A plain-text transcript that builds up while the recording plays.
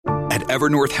At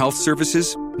Evernorth Health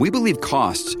Services, we believe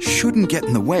costs shouldn't get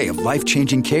in the way of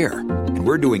life-changing care, and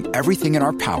we're doing everything in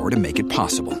our power to make it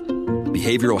possible.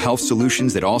 Behavioral health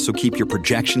solutions that also keep your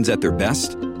projections at their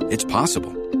best? It's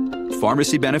possible.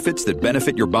 Pharmacy benefits that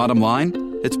benefit your bottom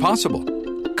line? It's possible.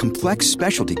 Complex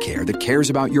specialty care that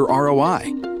cares about your ROI?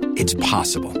 It's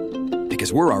possible.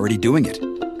 Because we're already doing it.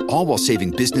 All while saving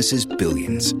businesses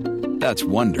billions. That's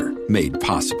Wonder made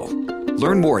possible.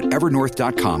 Learn more at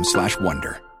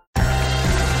evernorth.com/wonder.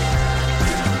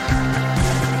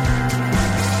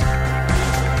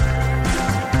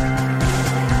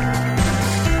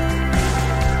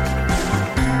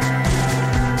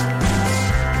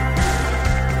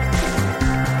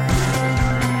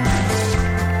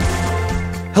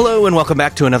 Hello and welcome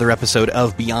back to another episode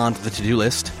of Beyond the To-Do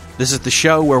List. This is the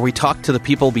show where we talk to the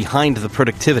people behind the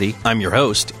productivity. I'm your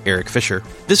host, Eric Fisher.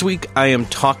 This week I am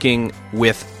talking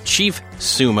with Chief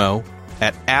Sumo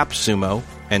at AppSumo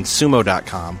and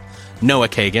Sumo.com, Noah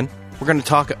Kagan. We're going to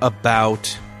talk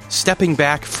about stepping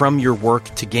back from your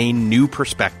work to gain new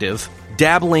perspective,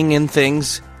 dabbling in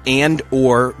things, and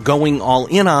or going all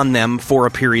in on them for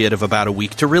a period of about a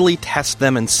week to really test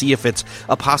them and see if it's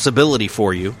a possibility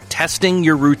for you, testing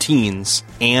your routines,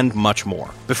 and much more.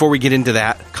 Before we get into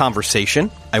that conversation,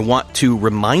 I want to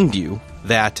remind you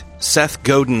that Seth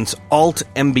Godin's Alt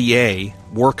MBA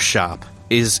workshop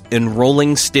is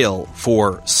enrolling still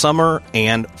for summer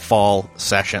and fall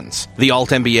sessions. The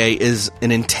Alt MBA is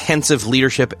an intensive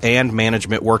leadership and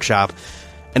management workshop,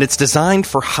 and it's designed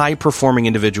for high-performing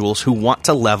individuals who want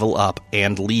to level up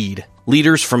and lead.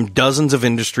 Leaders from dozens of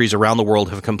industries around the world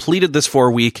have completed this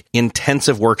 4-week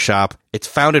intensive workshop. It's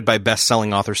founded by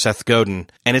best-selling author Seth Godin,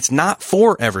 and it's not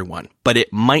for everyone, but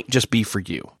it might just be for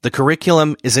you. The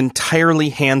curriculum is entirely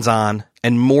hands-on,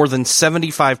 and more than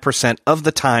 75% of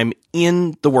the time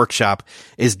in the workshop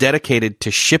is dedicated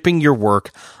to shipping your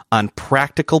work on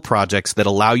practical projects that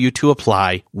allow you to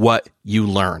apply what you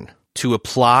learn. To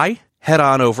apply, head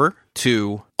on over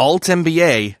to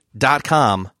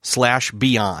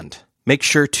altmba.com/beyond. Make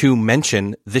sure to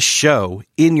mention this show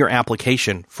in your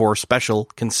application for special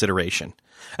consideration.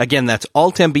 Again, that's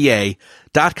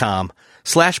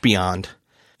altmba.com/beyond.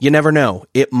 You never know.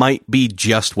 It might be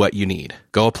just what you need.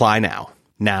 Go apply now.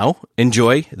 Now,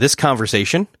 enjoy this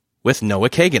conversation with Noah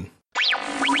Kagan.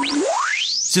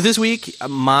 So this week,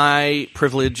 my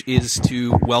privilege is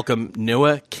to welcome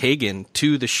Noah Kagan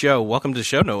to the show. Welcome to the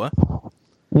show, Noah.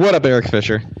 What up, Eric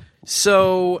Fisher?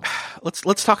 So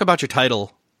let's talk about your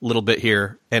title a little bit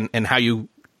here and how you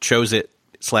chose it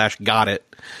 / got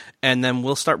it, and then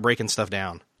we'll start breaking stuff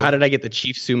down. How did I get the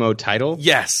Chief Sumo title?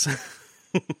 Yes.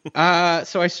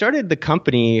 So I started the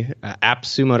company,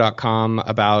 AppSumo.com,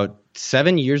 about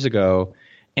 7 years ago,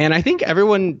 and I think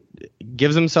everyone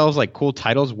gives themselves like cool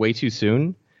titles way too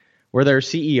soon, where they're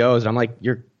CEOs, and I'm like,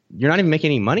 you're not even making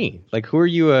any money. Like, who are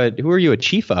you a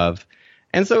chief of?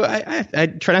 And so I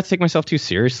try not to take myself too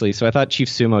seriously. So I thought Chief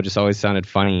Sumo just always sounded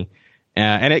funny,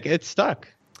 and it stuck.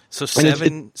 So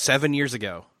 7 years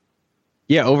ago.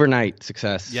 Yeah, overnight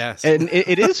success. Yes. And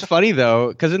it is funny though,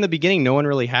 because in the beginning, no one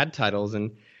really had titles.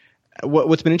 And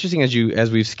what's been interesting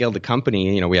as we've scaled the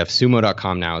company, we have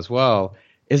Sumo.com now as well,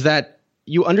 is that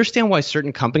you understand why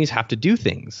certain companies have to do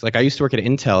things. Like I used to work at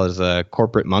Intel as a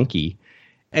corporate monkey,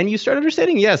 and you start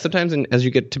understanding, sometimes as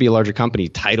you get to be a larger company,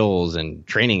 titles and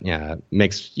training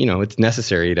makes, it's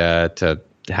necessary to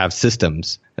have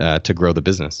systems to grow the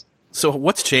business. So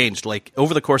what's changed, like,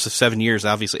 over the course of 7 years,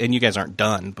 obviously, and you guys aren't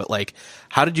done, but, like,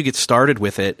 how did you get started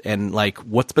with it, and, like,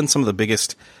 what's been some of the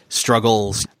biggest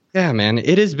struggles? Yeah, man,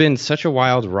 it has been such a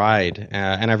wild ride,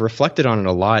 and I've reflected on it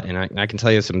a lot, and I can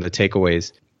tell you some of the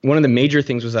takeaways. One of the major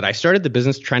things was that I started the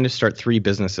business trying to start 3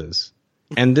 businesses,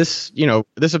 and this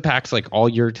impacts, like, all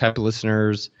your type of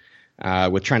listeners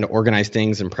with trying to organize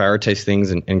things and prioritize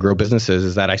things and grow businesses,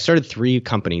 is that I started 3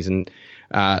 companies, and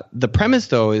the premise,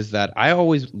 though, is that I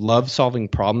always love solving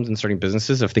problems and starting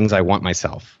businesses of things I want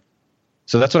myself.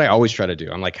 So that's what I always try to do.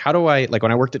 I'm like, how do I, like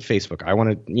when I worked at Facebook, I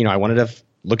wanted to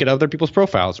look at other people's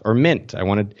profiles, or Mint. I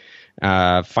wanted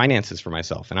finances for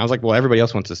myself. And I was like, well, everybody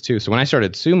else wants this too. So when I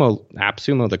started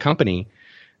AppSumo, the company,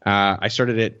 I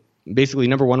started it, basically,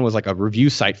 number 1 was like a review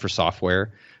site for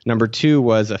software. Number 2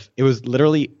 was it was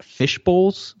literally fish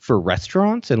bowls for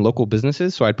restaurants and local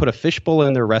businesses. So I'd put a fish bowl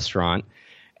in their restaurant,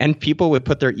 and people would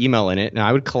put their email in it, and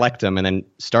I would collect them and then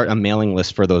start a mailing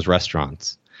list for those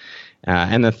restaurants.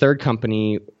 And the third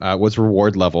company was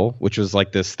Reward Level, which was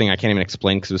like this thing I can't even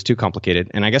explain because it was too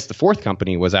complicated. And I guess the fourth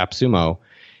company was AppSumo.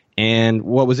 And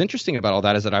what was interesting about all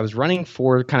that is that I was running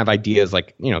 4 kind of ideas,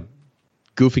 like,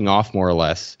 goofing off more or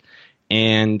less.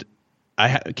 And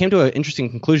came to an interesting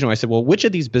conclusion where I said, well, which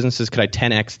of these businesses could I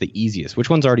 10x the easiest? Which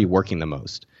one's already working the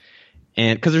most?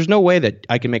 And because there's no way that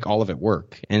I can make all of it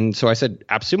work. And so I said,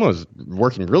 AppSumo is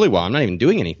working really well. I'm not even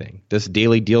doing anything. This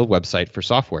daily deal website for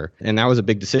software. And that was a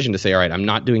big decision to say, all right, I'm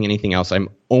not doing anything else. I'm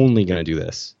only going to do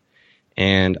this.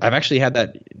 And I've actually had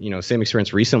that, same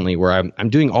experience recently where I'm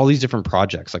doing all these different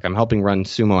projects. Like I'm helping run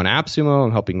Sumo and AppSumo.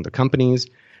 I'm helping the companies.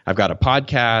 I've got a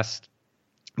podcast.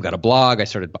 I've got a blog.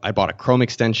 I bought a Chrome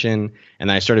extension, and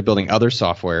then I started building other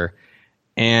software.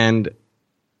 And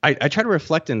I try to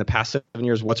reflect in the past 7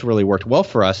 years what's really worked well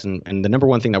for us. And the number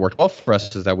one thing that worked well for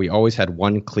us is that we always had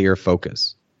one clear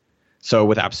focus. So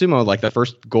with AppSumo, like the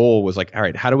first goal was like, all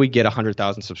right, how do we get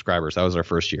 100,000 subscribers? That was our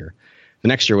first year. The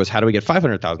next year was how do we get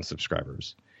 500,000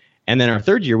 subscribers? And then our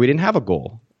third year, we didn't have a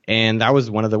goal. And that was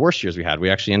one of the worst years we had.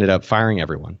 We actually ended up firing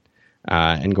everyone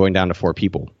and going down to 4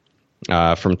 people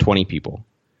from 20 people.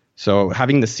 So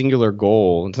having the singular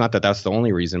goal, it's not that that's the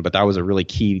only reason, but that was a really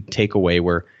key takeaway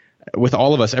where with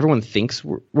all of us, everyone thinks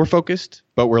we're focused,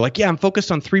 but we're like, yeah, I'm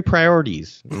focused on 3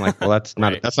 priorities. I'm like, well, that's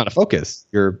not that's not a focus.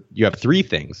 You have 3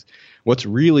 things. What's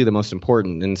really the most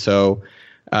important? And so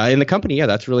in the company, yeah,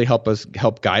 that's really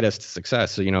help guide us to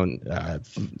success. So the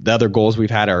other goals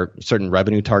we've had are certain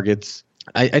revenue targets.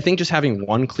 I think just having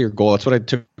one clear goal. That's what I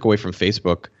took away from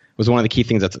Facebook. Was one of the key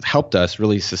things that's helped us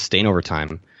really sustain over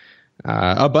time.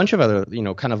 A bunch of other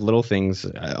kind of little things.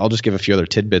 I'll just give a few other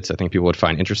tidbits I think people would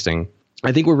find interesting.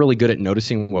 I think we're really good at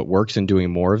noticing what works and doing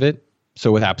more of it.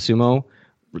 So with AppSumo,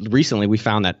 recently we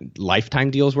found that lifetime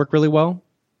deals work really well.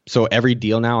 So every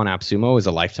deal now on AppSumo is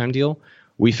a lifetime deal.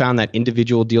 We found that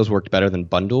individual deals worked better than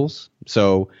bundles.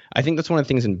 So I think that's one of the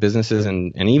things in businesses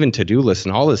and even to-do lists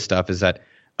and all this stuff is that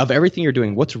of everything you're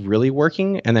doing, what's really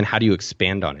working, and then how do you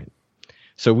expand on it?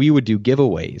 So we would do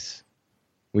giveaways.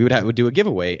 We would do a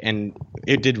giveaway, and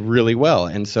it did really well.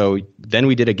 And so then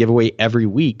we did a giveaway every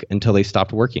week until they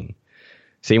stopped working.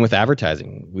 Same with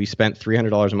advertising. We spent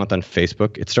 $300 a month on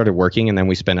Facebook. It started working, and then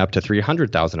we spent up to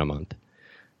 $300,000 a month.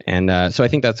 And so I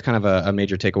think that's kind of a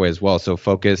major takeaway as well. So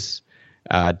focus,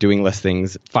 doing less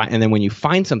things, and then when you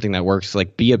find something that works,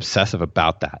 like be obsessive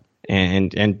about that,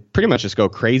 and pretty much just go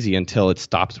crazy until it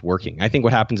stops working. I think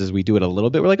what happens is we do it a little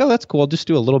bit. We're like, oh, that's cool. I'll just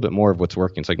do a little bit more of what's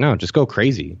working. It's like, no, just go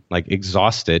crazy, like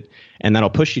exhaust it, and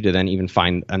that'll push you to then even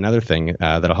find another thing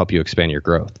that'll help you expand your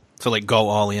growth. So like go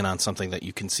all in on something that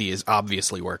you can see is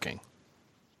obviously working.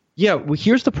 Yeah, well,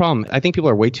 here's the problem. I think people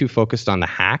are way too focused on the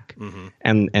hack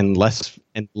and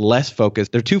less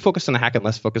focused. They're too focused on the hack and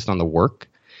less focused on the work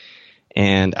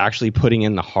and actually putting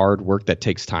in the hard work that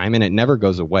takes time, and it never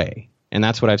goes away. And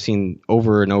that's what I've seen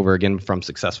over and over again from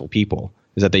successful people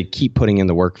is that they keep putting in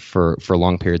the work for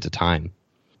long periods of time.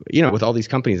 With all these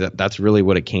companies, that's really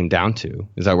what it came down to,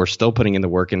 is that we're still putting in the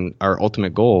work, and our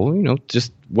ultimate goal,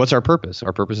 just what's our purpose?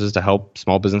 Our purpose is to help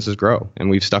small businesses grow, and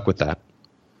we've stuck with that.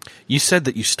 You said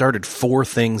that you started 4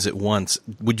 things at once.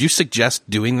 Would you suggest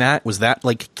doing that? Was that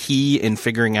like key in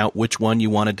figuring out which one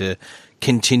you wanted to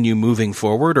continue moving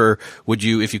forward? Or would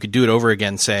you, if you could do it over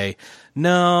again, say,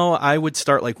 no, I would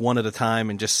start like one at a time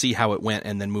and just see how it went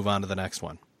and then move on to the next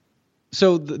one?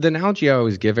 So the analogy I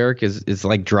always give, Eric, is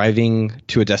like driving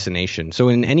to a destination. So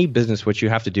in any business, what you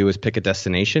have to do is pick a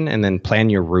destination and then plan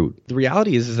your route. The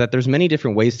reality is that there's many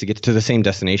different ways to get to the same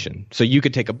destination. So you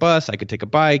could take a bus, I could take a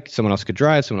bike, someone else could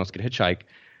drive, someone else could hitchhike.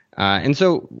 And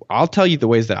so I'll tell you the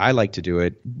ways that I like to do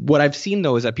it. What I've seen,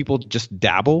 though, is that people just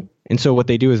dabble. And so what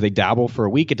they do is they dabble for a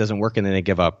week, it doesn't work, and then they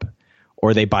give up.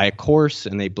 Or they buy a course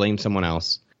and they blame someone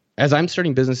else. As I'm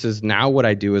starting businesses now, what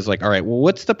I do is like, all right, well,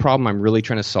 what's the problem I'm really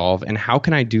trying to solve? And how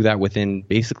can I do that within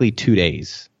basically 2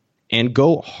 days and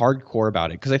go hardcore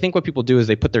about it? Because I think what people do is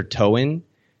they put their toe in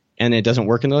and it doesn't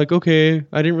work. And they're like, okay,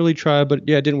 I didn't really try, but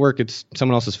yeah, it didn't work. It's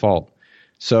someone else's fault.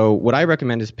 So what I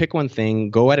recommend is pick one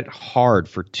thing, go at it hard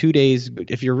for 2 days.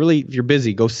 If you're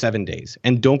busy, go 7 days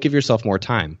and don't give yourself more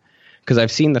time. Because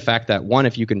I've seen the fact that 1,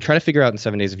 if you can try to figure out in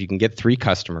 7 days, if you can get 3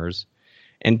 customers,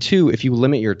 and 2, if you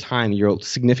limit your time, you'll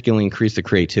significantly increase the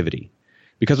creativity.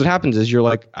 Because what happens is you're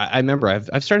like, I remember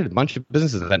I've started a bunch of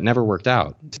businesses that never worked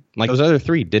out. Like those other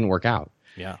 3 didn't work out.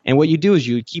 Yeah. And what you do is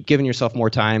you keep giving yourself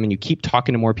more time and you keep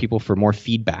talking to more people for more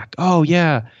feedback. Oh,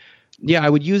 yeah, I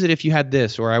would use it if you had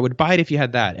this, or I would buy it if you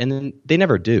had that. And then they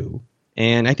never do.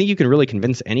 And I think you can really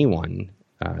convince anyone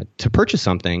to purchase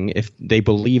something if they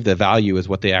believe the value is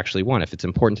what they actually want, if it's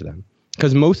important to them.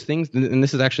 Because most things, and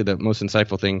this is actually the most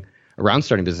insightful thing around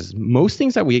starting business, most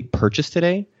things that we purchase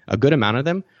today, a good amount of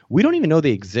them, we don't even know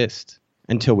they exist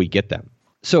until we get them.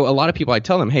 So a lot of people, I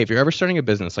tell them, hey, if you're ever starting a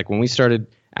business, like when we started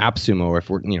AppSumo, or if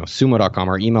we're, sumo.com,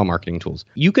 our email marketing tools.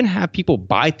 You can have people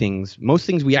buy things. Most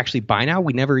things we actually buy now,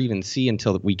 we never even see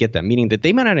until we get them, meaning that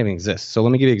they might not even exist. So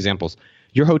let me give you examples.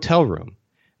 Your hotel room,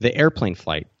 the airplane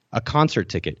flight, a concert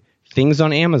ticket, things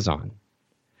on Amazon.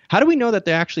 How do we know that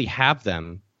they actually have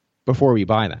them before we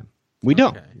buy them? We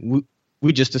don't.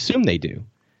 We just assume they do.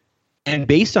 And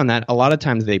based on that, a lot of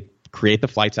times they create the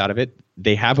flights out of it.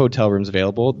 They have hotel rooms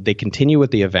available. They continue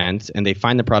with the events, and they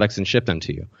find the products and ship them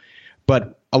to you.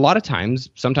 But a lot of times,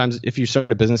 sometimes if you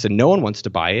start a business and no one wants to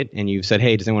buy it, and you've said,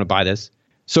 hey, does anyone want to buy this?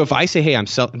 So if I say, hey, I'm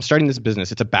starting this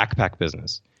business, it's a backpack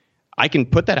business. I can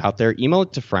put that out there, email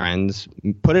it to friends,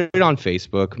 put it on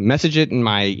Facebook, message it in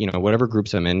my, whatever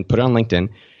groups I'm in, put it on LinkedIn.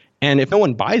 And if no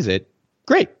one buys it,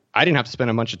 great. I didn't have to spend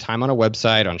a bunch of time on a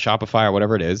website, on Shopify, or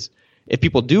whatever it is. If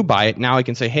people do buy it, now I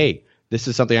can say, hey, this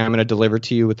is something I'm going to deliver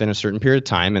to you within a certain period of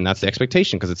time, and that's the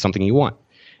expectation because it's something you want.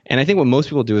 And I think what most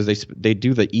people do is they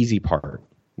do the easy part,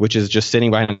 which is just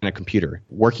sitting behind a computer,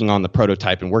 working on the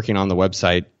prototype and working on the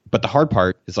website. But the hard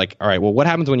part is like, all right, well, what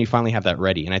happens when you finally have that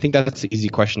ready? And I think that's the easy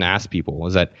question to ask people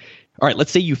is that, all right,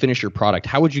 let's say you finish your product.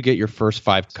 How would you get your first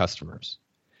 5 customers?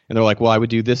 And they're like, well, I would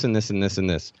do this and this and this and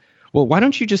this. Well, why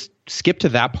don't you just skip to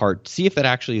that part, see if that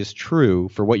actually is true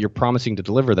for what you're promising to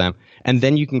deliver them, and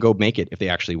then you can go make it if they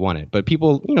actually want it. But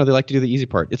people, they like to do the easy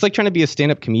part. It's like trying to be a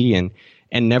stand-up comedian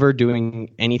and never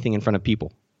doing anything in front of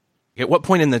people. At what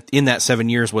point in that 7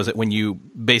 years was it when you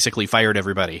basically fired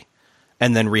everybody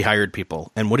and then rehired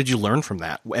people? And what did you learn from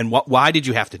that? And why did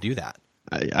you have to do that?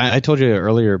 I told you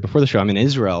earlier before the show, I'm in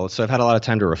Israel, so I've had a lot of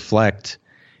time to reflect.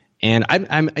 And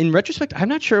I'm in retrospect, I'm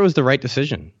not sure it was the right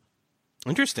decision.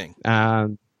 Interesting.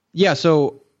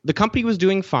 So the company was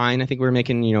doing fine. I think we were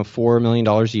making, $4 million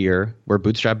a year. We're a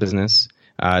bootstrap business.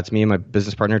 It's me and my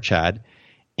business partner, Chad.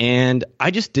 And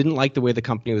I just didn't like the way the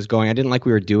company was going. I didn't like what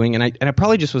we were doing. And I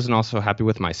probably just wasn't also happy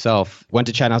with myself. Went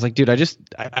to Chad and I was like, dude,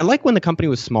 I like when the company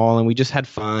was small and we just had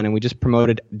fun and we just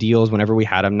promoted deals whenever we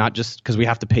had them, not just because we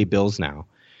have to pay bills now.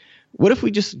 What if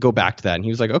we just go back to that? And he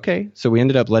was like, okay. So we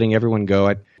ended up letting everyone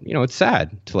go. It's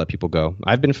sad to let people go.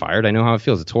 I've been fired. I know how it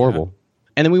feels. It's horrible. Yeah.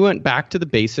 And then we went back to the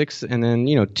basics. And then,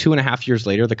 2.5 years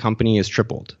later, the company has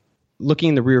tripled. Looking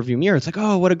in the rearview mirror, it's like,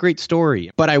 oh, what a great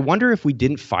story. But I wonder if we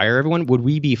didn't fire everyone, would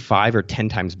we be 5 or 10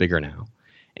 times bigger now?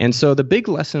 And so the big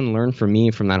lesson learned for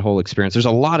me from that whole experience, there's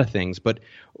a lot of things, but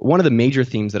one of the major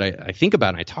themes that I think about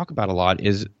and I talk about a lot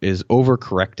is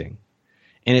overcorrecting.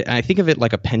 And I think of it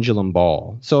like a pendulum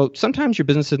ball. So sometimes your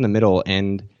business is in the middle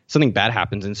and something bad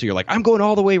happens. And so you're like, I'm going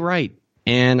all the way right.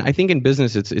 And I think in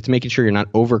business, it's making sure you're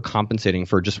not overcompensating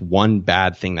for just one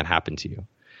bad thing that happened to you.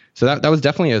 So that was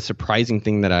definitely a surprising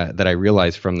thing that I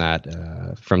realized from that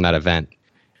event.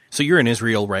 So you're in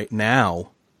Israel right now.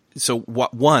 So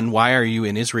one, why are you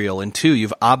in Israel? And two,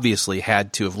 you've obviously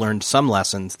had to have learned some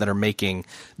lessons that are making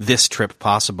this trip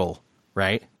possible,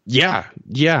 right? Yeah,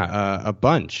 a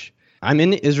bunch. I'm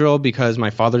in Israel because my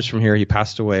father's from here. He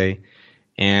passed away,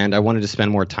 and I wanted to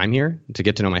spend more time here to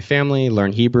get to know my family,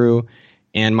 learn Hebrew.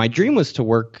 And my dream was to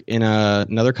work in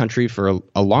another country for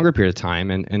a longer period of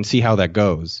time and see how that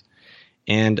goes.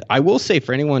 And I will say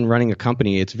for anyone running a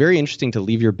company, it's very interesting to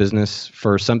leave your business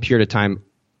for some period of time,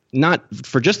 not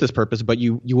for just this purpose, but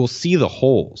you will see the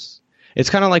holes. It's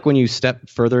kind of like when you step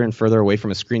further and further away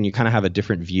from a screen, you kind of have a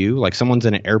different view. Like someone's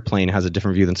in an airplane has a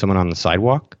different view than someone on the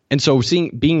sidewalk. And so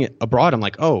being abroad, I'm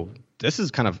like, oh, this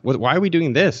is kind of, why are we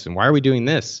doing this? And why are we doing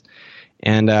this?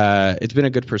 And it's been a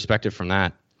good perspective from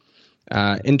that.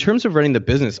 In terms of running the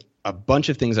business, a bunch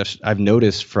of things I've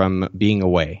noticed from being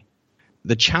away.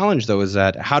 The challenge, though, is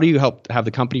that how do you help have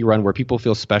the company run where people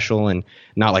feel special and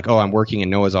not like, oh, I'm working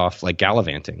and Noah's off, like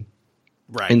gallivanting.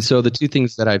 Right. And so the two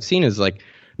things that I've seen is like,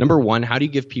 number one, how do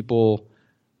you give people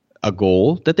a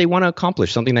goal that they want to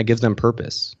accomplish, something that gives them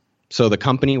purpose? So the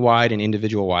company-wide and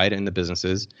individual-wide in the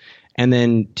businesses. And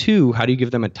then two, how do you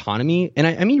give them autonomy? And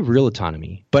I mean real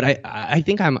autonomy. But I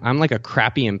think I'm like a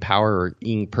crappy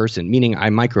empowering person, meaning I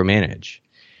micromanage.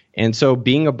 And so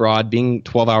being abroad, being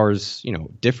 12 hours,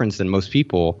 difference than most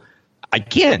people, I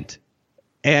can't.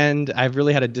 And I've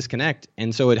really had a disconnect.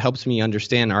 And so it helps me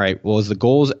understand, all right, well, is the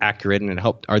goals accurate? And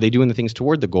are they doing the things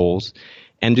toward the goals?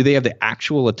 And do they have the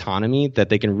actual autonomy that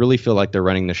they can really feel like they're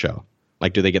running the show?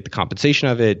 Like, do they get the compensation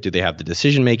of it? Do they have the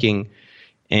decision making?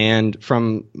 And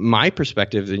from my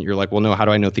perspective, then you're like, well, no, how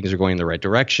do I know things are going in the right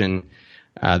direction?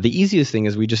 The easiest thing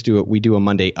is we do a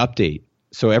Monday update.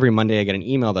 So every Monday I get an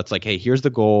email that's like, hey, here's the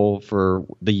goal for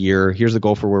the year. Here's the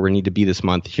goal for where we need to be this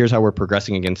month. Here's how we're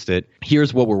progressing against it.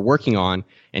 Here's what we're working on.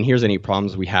 And here's any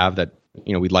problems we have that,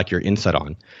 we'd like your insight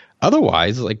on.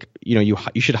 Otherwise, like, you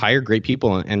should hire great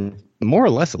people and more or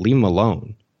less leave them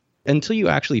alone until you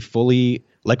actually fully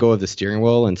let go of the steering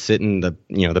wheel and sit in the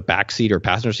the back seat or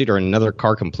passenger seat or another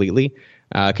car completely,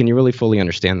 can you really fully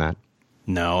understand that?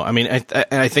 No, I mean,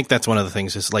 I think that's one of the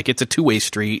things is like it's a two-way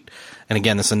street. And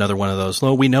again, this is another one of those,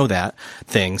 well, we know that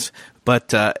things,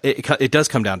 but it does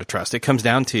come down to trust. It comes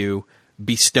down to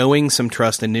bestowing some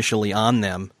trust initially on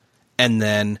them and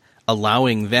then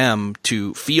allowing them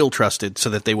to feel trusted so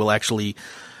that they will actually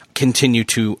continue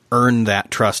to earn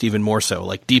that trust even more so,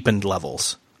 like deepened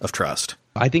levels of trust.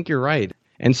 I think you're right.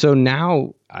 And so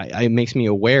now it makes me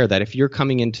aware that if you're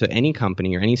coming into any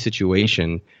company or any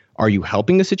situation, are you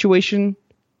helping the situation?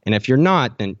 And if you're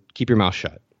not, then keep your mouth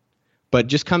shut. But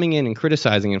just coming in and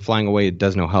criticizing and flying away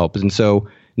does no help. And so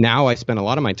now I spend a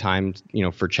lot of my time,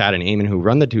 for Chad and Eamon, who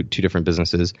run the two different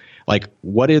businesses, like,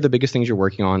 what are the biggest things you're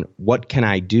working on? What can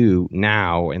I do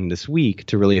now and this week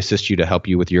to really assist you to help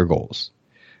you with your goals?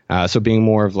 So being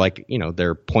more of like,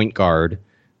 their point guard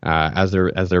as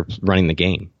they're running the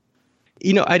game.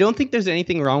 I don't think there's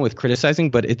anything wrong with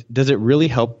criticizing, but does it really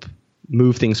help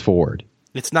move things forward?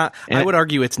 It's not. I would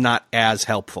argue it's not as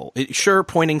helpful. Sure,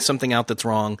 pointing something out that's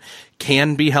wrong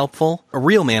can be helpful. A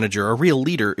real manager, a real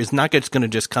leader is not going to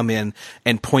just come in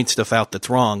and point stuff out that's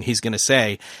wrong. He's going to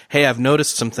say, hey, I've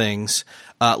noticed some things.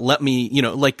 Let me,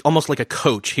 like almost like a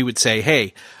coach, he would say,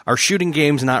 hey, our shooting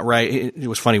game's not right. It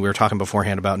was funny. We were talking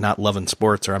beforehand about not loving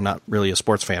sports, or I'm not really a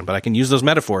sports fan, but I can use those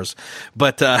metaphors.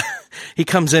 But he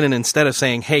comes in and instead of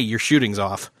saying, hey, your shooting's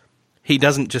off, he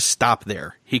doesn't just stop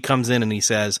there. He comes in and he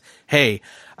says, hey,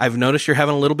 I've noticed you're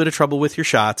having a little bit of trouble with your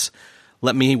shots.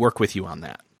 Let me work with you on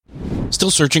that.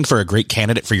 Still searching for a great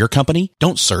candidate for your company?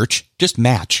 Don't search, just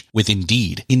match with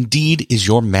Indeed. Indeed is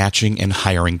your matching and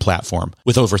hiring platform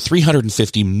with over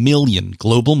 350 million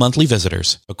global monthly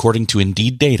visitors, according to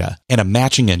Indeed data, and a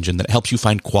matching engine that helps you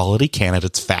find quality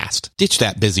candidates fast. Ditch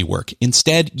that busy work.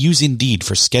 Instead, use Indeed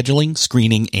for scheduling,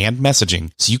 screening, and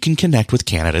messaging so you can connect with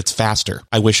candidates faster.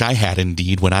 I wish I had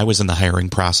Indeed when I was in the hiring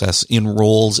process in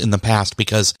roles in the past,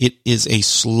 because it is a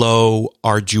slow,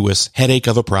 arduous headache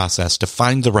of a process to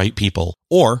find the right people,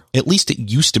 or at least it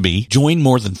used to be. Join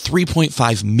more than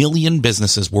 3.5 million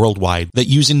businesses worldwide that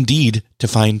use Indeed to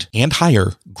find and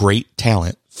hire great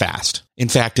talent fast. In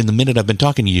fact, in the minute I've been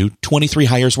talking to you, 23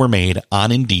 hires were made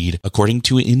on Indeed, according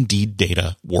to Indeed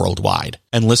data worldwide.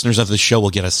 And listeners of the show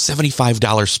will get a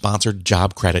 $75 sponsored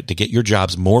job credit to get your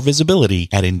jobs more visibility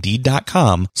at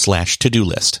Indeed.com/to-do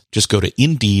list. Just go to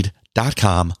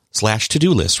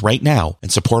Indeed.com/to-do list right now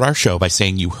and support our show by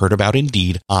saying you heard about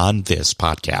Indeed on this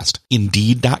podcast.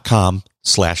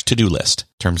 Indeed.com/to-do list.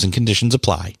 Terms and conditions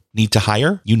apply. Need to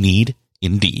hire? You need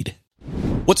Indeed.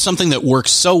 What's something that works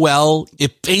so well,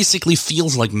 it basically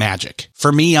feels like magic?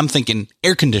 For me, I'm thinking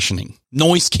air conditioning,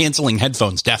 noise canceling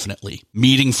headphones, definitely.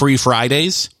 Meeting-free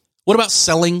Fridays? What about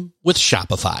selling with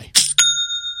Shopify?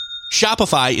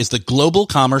 Shopify is the global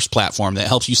commerce platform that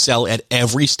helps you sell at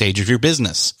every stage of your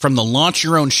business. From the launch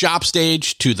your own shop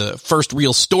stage to the first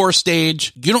real store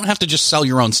stage, you don't have to just sell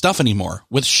your own stuff anymore.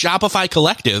 With Shopify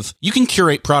Collective, you can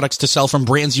curate products to sell from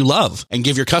brands you love and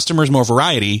give your customers more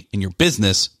variety and your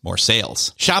business more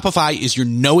sales. Shopify is your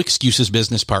no excuses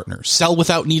business partner. Sell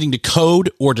without needing to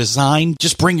code or design.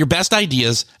 Just bring your best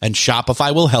ideas and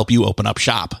Shopify will help you open up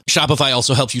shop. Shopify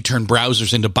also helps you turn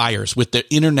browsers into buyers with the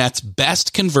internet's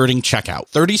best converting checkout,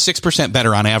 36%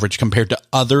 better on average compared to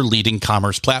other leading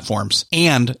commerce platforms,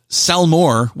 and sell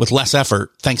more with less effort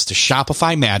thanks to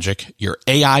Shopify Magic, your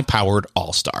AI-powered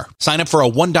all-star. Sign up for a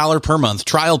 $1 per month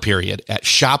trial period at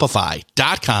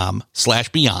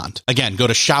shopify.com/beyond. Again, go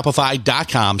to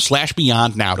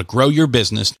shopify.com/beyond now to grow your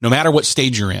business no matter what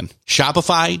stage you're in.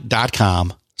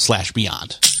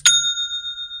 Shopify.com/beyond.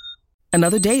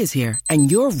 Another day is here,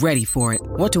 and you're ready for it.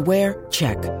 What to wear?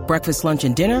 Check. Breakfast, lunch,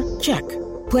 and dinner? Check.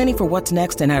 Planning for what's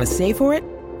next and how to save for it?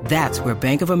 That's where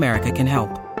Bank of America can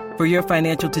help. For your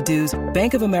financial to-dos,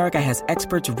 Bank of America has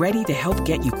experts ready to help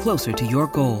get you closer to your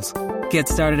goals. Get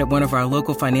started at one of our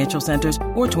local financial centers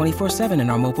or 24/7 in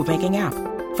our mobile banking app.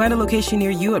 Find a location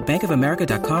near you at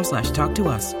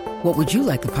bankofamerica.com/talktous. What would you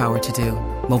like the power to do?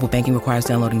 Mobile banking requires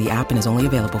downloading the app and is only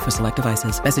available for select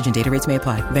devices. Message and data rates may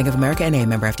apply. Bank of America NA,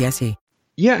 member FDIC.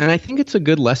 Yeah, and I think it's a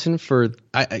good lesson for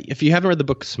if you haven't read the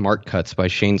book Smart Cuts by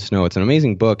Shane Snow, it's an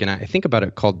amazing book, and I think about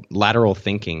it called lateral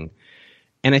thinking.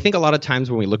 And I think a lot of times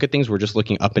when we look at things, we're just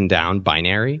looking up and down,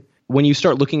 binary. When you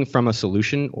start looking from a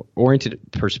solution-oriented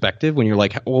perspective, when you're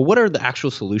like, well, what are the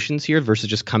actual solutions here versus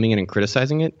just coming in and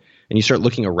criticizing it, and you start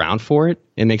looking around for it,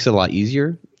 it makes it a lot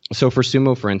easier. So for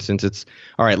Sumo, for instance, it's,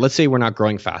 all right, let's say we're not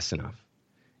growing fast enough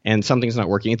and something's not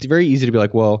working. It's very easy to be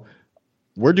like, well,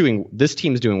 this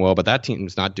team's doing well, but that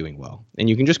team's not doing well. And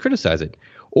you can just criticize it.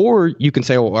 Or you can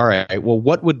say, well, all right, well,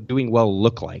 what would doing well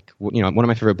look like? You know, one of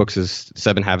my favorite books is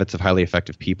 7 Habits of Highly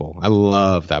Effective People. I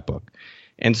love that book.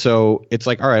 And so it's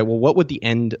like, all right, well, what would the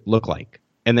end look like?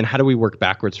 And then how do we work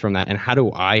backwards from that? And how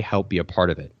do I help be a part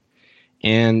of it?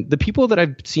 And the people that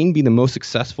I've seen be the most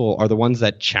successful are the ones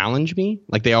that challenge me.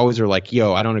 Like they always are like,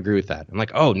 yo, I don't agree with that. I'm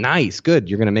like, oh, nice, good.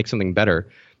 You're going to make something better.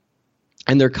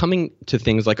 And they're coming to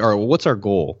things like, all right, well, what's our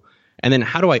goal? And then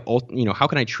how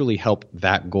can I truly help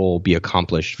that goal be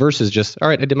accomplished versus just, all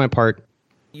right, I did my part.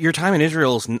 Your time in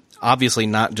Israel is obviously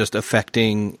not just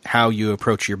affecting how you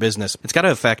approach your business. It's got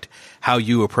to affect how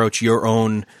you approach your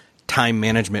own time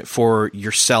management for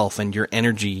yourself and your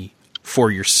energy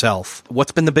for yourself.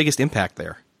 What's been the biggest impact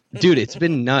there? Dude, it's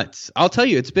been nuts. I'll tell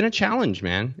you, it's been a challenge,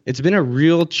 man. It's been a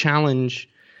real challenge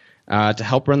to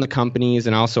help run the companies.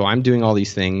 And also I'm doing all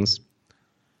these things.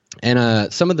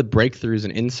 And some of the breakthroughs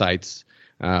and insights,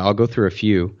 I'll go through a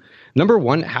few. Number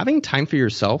one, having time for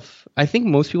yourself. I think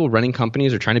most people running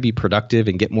companies are trying to be productive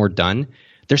and get more done.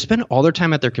 They're spending all their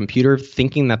time at their computer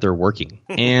thinking that they're working.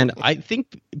 And I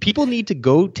think people need to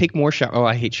go take more showers. Oh,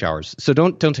 I hate showers. So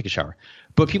don't take a shower.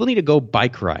 But people need to go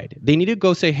bike ride. They need to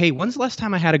go say, hey, when's the last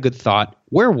time I had a good thought?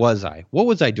 Where was I? What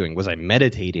was I doing? Was I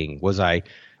meditating?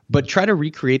 But try to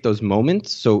recreate those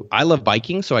moments. So I love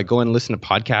biking. So I go and listen to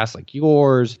podcasts like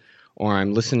yours, or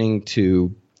I'm listening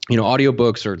to,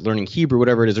 audiobooks or learning Hebrew,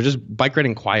 whatever it is, or just bike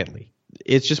riding quietly.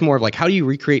 It's just more of like, how do you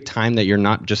recreate time that you're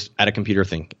not just at a computer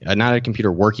not at a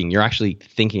computer working, you're actually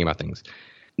thinking about things.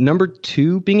 Number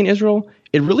two, being in Israel,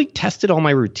 it really tested all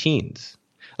my routines.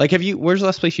 Like, where's the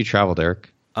last place you traveled,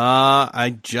 Eric?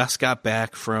 I just got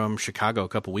back from Chicago a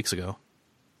couple weeks ago.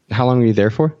 How long were you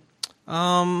there for?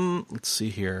 Let's see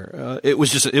here. It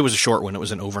was a short one. It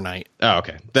was an overnight. Oh,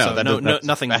 okay.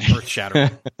 Nothing earth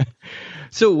shattering.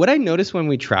 So what I notice when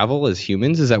we travel as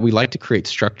humans is that we like to create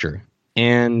structure,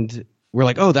 and we're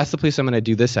like, oh, that's the place I'm going to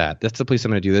do this at. That's the place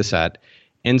I'm going to do this at.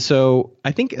 And so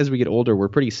I think as we get older, we're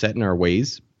pretty set in our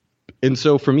ways. And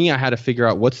so for me, I had to figure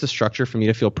out what's the structure for me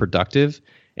to feel productive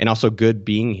and also good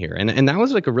being here. And that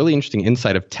was like a really interesting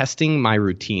insight of testing my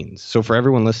routines. So for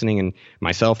everyone listening and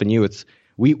myself and you,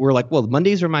 we're like, well,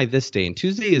 Mondays are my this day and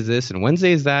Tuesday is this and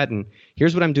Wednesday is that. And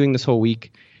here's what I'm doing this whole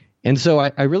week. And so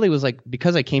I really was like,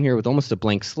 because I came here with almost a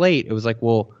blank slate, it was like,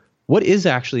 well, what is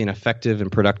actually an effective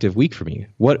and productive week for me?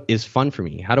 What is fun for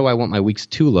me? How do I want my weeks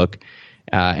to look?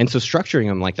 And so structuring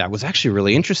them like that was actually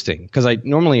really interesting because I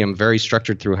normally am very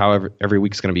structured through how every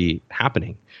week's going to be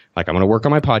happening. Like I'm going to work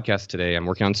on my podcast today. I'm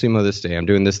working on Sumo this day. I'm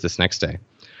doing this next day.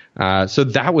 So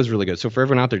that was really good. So for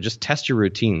everyone out there, just test your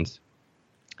routines.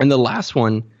 And the last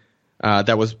one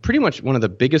that was pretty much one of the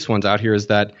biggest ones out here is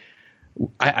that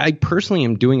I personally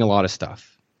am doing a lot of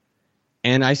stuff.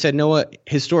 And I said, Noah,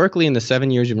 historically in the 7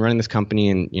 years you've been running this company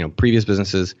and previous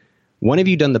businesses, when have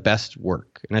you done the best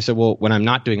work? And I said, well, when I'm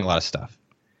not doing a lot of stuff.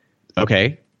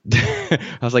 Okay. I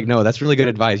was like, no, that's really good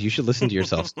advice. You should listen to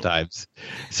yourself sometimes.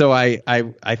 So I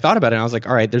thought about it and I was like,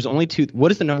 all right, there's only two.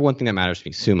 What is the number one thing that matters to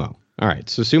me? Sumo. All right.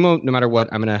 So Sumo, no matter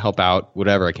what, I'm going to help out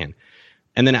whatever I can.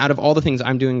 And then out of all the things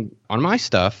I'm doing on my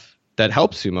stuff that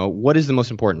helps Sumo, what is the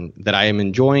most important that I am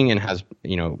enjoying and has,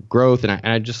 growth? And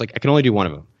I just like, I can only do one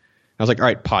of them. I was like, all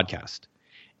right, podcast.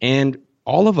 And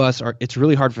all of us it's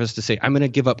really hard for us to say, I'm going to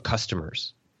give up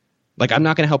customers. Like, I'm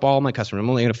not going to help all my customers. I'm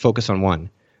only going to focus on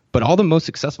one. But all the most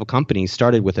successful companies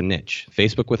started with a niche.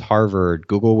 Facebook with Harvard,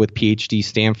 Google with PhD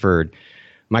Stanford,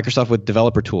 Microsoft with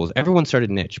developer tools. Everyone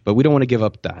started niche, but we don't want to give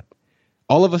up that.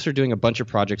 All of us are doing a bunch of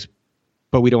projects,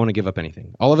 but we don't want to give up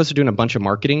anything. All of us are doing a bunch of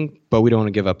marketing, but we don't want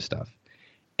to give up stuff.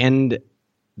 And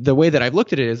the way that I've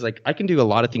looked at it is like, I can do a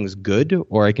lot of things good,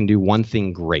 or I can do one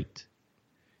thing great.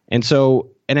 And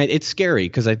so, it's scary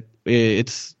because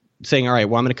it's saying, all right,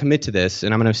 well, I'm going to commit to this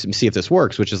and I'm going to see if this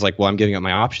works, which is like, well, I'm giving up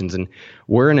my options. And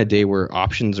we're in a day where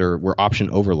we're option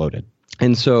overloaded.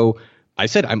 And so I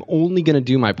said, I'm only going to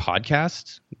do my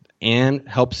podcasts and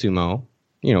help Sumo,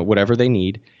 whatever they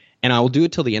need. And I will do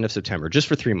it till the end of September, just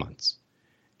for 3 months.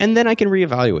 And then I can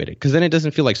reevaluate it because then it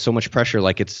doesn't feel like so much pressure,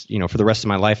 like it's, for the rest of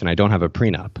my life and I don't have a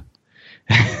prenup.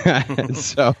 and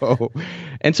so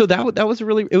that was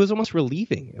it was almost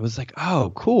relieving. It was like,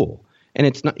 oh, cool. And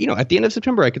it's not, at the end of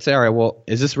September, I could say, all right, well,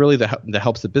 is this really that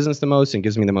helps the business the most and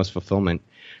gives me the most fulfillment?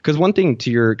 Because one thing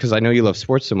because I know you love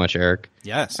sports so much, Eric.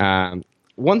 Yes.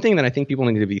 One thing that I think people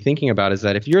need to be thinking about is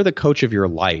that if you're the coach of your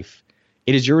life,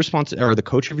 it is your responsibility, or the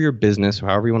coach of your business,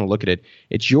 however you want to look at it,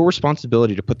 it's your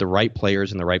responsibility to put the right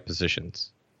players in the right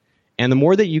positions. And the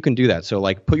more that you can do that, so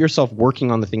like put yourself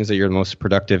working on the things that you're the most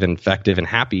productive and effective and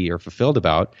happy or fulfilled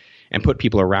about, and put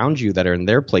people around you that are in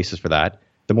their places for that,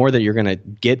 the more that you're going to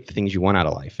get the things you want out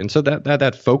of life. And so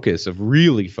that focus of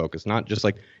really focus, not just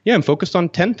like, yeah, I'm focused on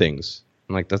 10 things.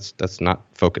 I'm like, that's not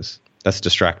focus. That's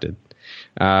distracted.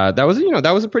 That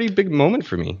was a pretty big moment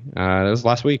for me. That was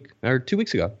last week or 2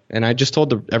 weeks ago. And I just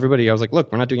told everybody, I was like,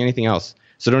 look, we're not doing anything else.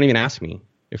 So don't even ask me.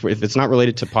 If it's not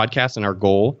related to podcasts and our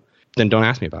goal, then don't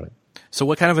ask me about it. So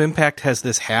what kind of impact has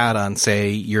this had on,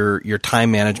 say, your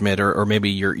time management or maybe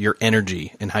your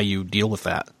energy and how you deal with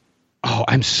that? Oh,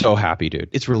 I'm so happy, dude.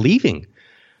 It's relieving.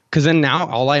 Because then now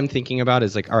all I'm thinking about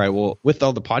is like, all right, well, with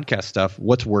all the podcast stuff,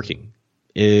 what's working?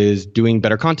 Is doing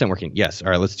better content working? Yes. All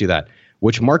right, let's do that.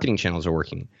 Which marketing channels are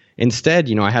working?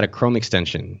 Instead, I had a Chrome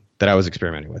extension that I was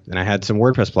experimenting with, and I had some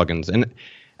WordPress plugins.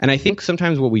 And I think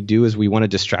sometimes what we do is we want to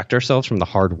distract ourselves from the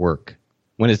hard work.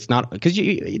 When it's not, because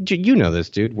you know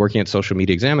this, dude, working at Social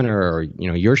Media Examiner or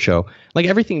your show, like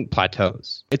everything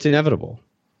plateaus. It's inevitable.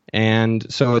 And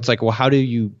so it's like, well, how do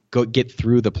you get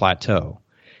through the plateau?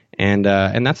 And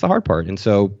that's the hard part. And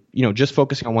so, just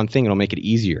focusing on one thing, it'll make it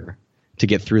easier to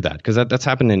get through that. Because that's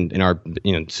happened in our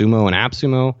Sumo and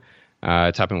AppSumo.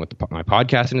 It's happened with my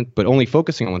podcast, but only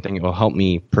focusing on one thing, it will help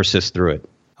me persist through it.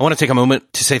 I want to take a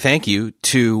moment to say thank you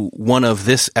to one of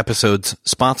this episode's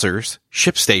sponsors,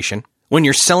 ShipStation. When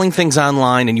you're selling things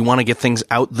online and you want to get things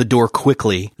out the door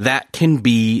quickly, that can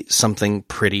be something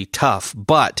pretty tough.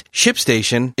 But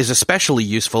ShipStation is especially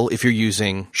useful if you're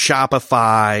using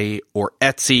Shopify or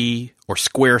Etsy or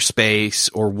Squarespace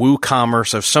or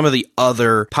WooCommerce or some of the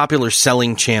other popular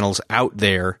selling channels out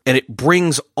there. And it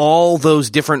brings all those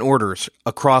different orders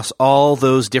across all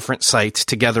those different sites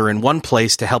together in one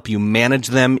place to help you manage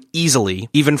them easily,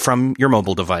 even from your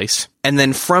mobile device. And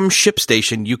then from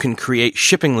ShipStation, you can create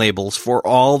shipping labels for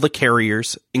all the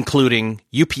carriers, including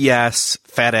UPS,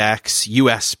 FedEx,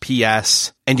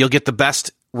 USPS, and you'll get the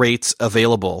best rates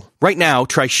available. Right now,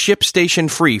 try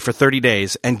ShipStation free for 30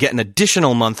 days and get an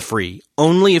additional month free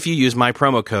only if you use my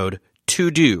promo code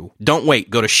TODO. Don't wait.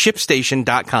 Go to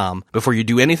ShipStation.com. Before you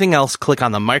do anything else, click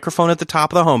on the microphone at the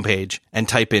top of the homepage and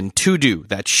type in TODO.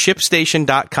 That's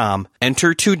ShipStation.com.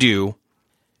 Enter TODO.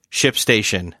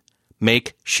 ShipStation.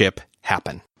 Make ship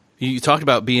happen. You talked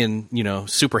about being,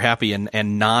 super happy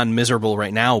and non-miserable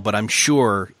right now, but I'm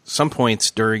sure some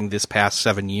points during this past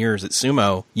 7 years at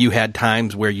Sumo, you had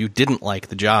times where you didn't like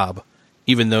the job,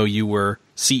 even though you were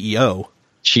CEO.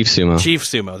 Chief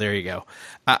Sumo, there you go.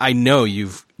 I know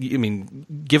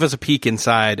give us a peek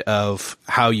inside of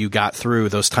how you got through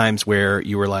those times where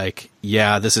you were like,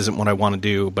 yeah, this isn't what I want to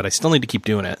do, but I still need to keep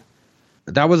doing it.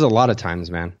 That was a lot of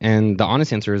times, man. And the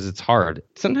honest answer is it's hard.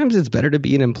 Sometimes it's better to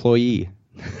be an employee.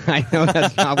 I know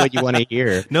that's not what you want to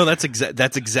hear. No, that's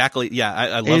exactly. Yeah,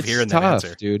 I love hearing that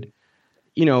answer, dude.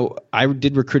 I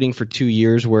did recruiting for 2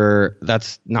 years where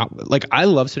that's not like I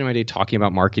love spending my day talking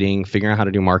about marketing, figuring out how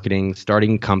to do marketing,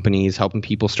 starting companies, helping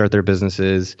people start their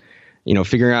businesses,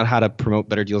 figuring out how to promote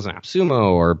better deals in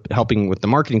AppSumo or helping with the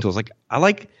marketing tools. Like I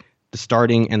like the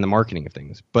starting and the marketing of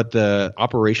things, but the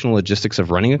operational logistics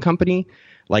of running a company,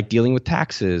 like dealing with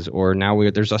taxes, or now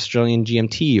there's Australian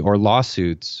GMT or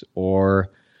lawsuits or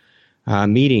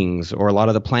meetings, or a lot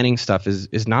of the planning stuff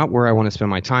is not where I want to spend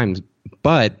my time.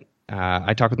 But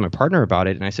I talked with my partner about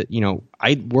it, and I said,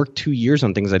 I worked 2 years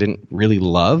on things I didn't really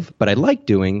love, but I liked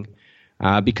doing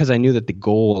because I knew that the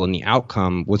goal and the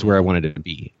outcome was where I wanted it to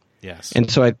be. Yes. And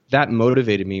so that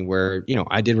motivated me where,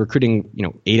 I did recruiting,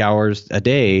 8 hours a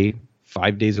day,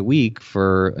 5 days a week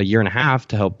for a year and a half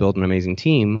to help build an amazing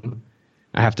team.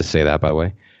 I have to say that, by the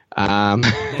way.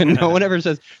 No one ever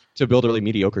says to build a really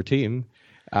mediocre team.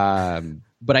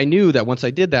 But I knew that once I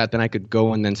did that, then I could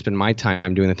go and then spend my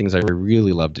time doing the things I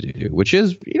really love to do, which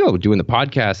is, doing the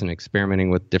podcast and experimenting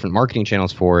with different marketing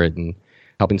channels for it and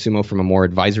helping Sumo from a more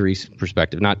advisory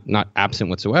perspective, not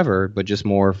absent whatsoever, but just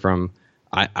more from,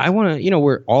 I want to,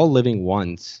 we're all living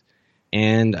once,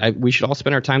 and we should all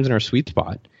spend our times in our sweet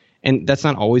spot. And that's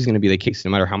not always going to be the case,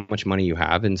 no matter how much money you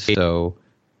have. And so,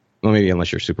 well, maybe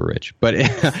unless you're super rich. But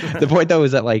the point, though,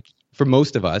 is that, like, for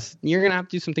most of us, you're going to have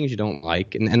to do some things you don't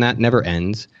like, and that never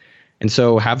ends. And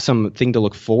so have something to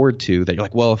look forward to that you're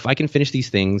like, well, if I can finish these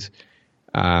things,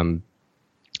 I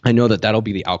know that that'll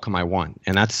be the outcome I want.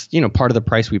 And that's, part of the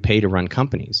price we pay to run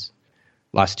companies.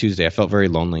 Last Tuesday, I felt very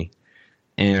lonely.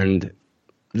 And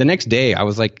the next day, I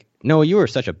was like, Noah, you were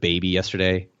such a baby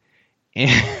yesterday.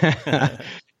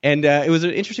 And it was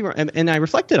an interesting, and I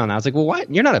reflected on that. I was like, well,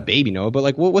 what? You're not a baby, Noah, but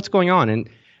like, what's going on? And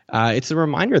it's a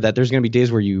reminder that there's going to be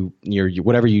days where your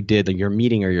whatever you did, like your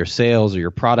meeting or your sales or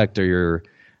your product or your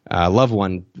loved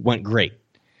one went great.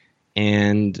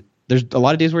 And there's a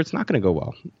lot of days where it's not going to go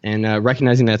well. And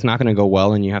recognizing that it's not going to go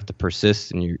well, and you have to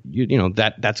persist, and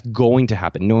that's going to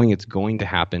happen. Knowing it's going to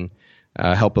happen,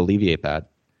 help alleviate that.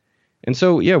 And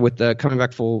so, yeah, with the coming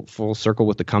back full circle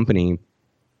with the company,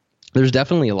 there's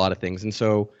definitely a lot of things. And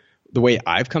so the way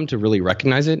I've come to really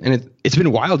recognize it, and it's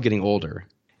been wild getting older.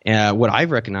 What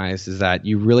I've recognized is that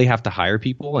you really have to hire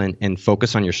people and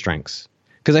focus on your strengths.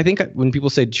 Because I think when people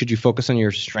say, should you focus on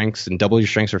your strengths and double your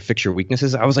strengths or fix your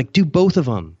weaknesses, I was like, do both of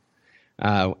them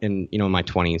in my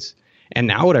 20s. And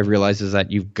now what I've realized is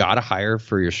that you've got to hire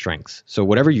for your strengths. So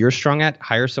whatever you're strong at,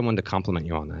 hire someone to complement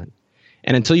you on that.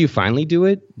 And until you finally do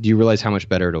it, do you realize how much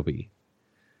better it'll be?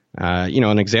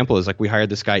 An example is like we hired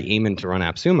this guy, Eamon, to run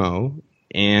AppSumo,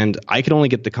 and I could only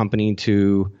get the company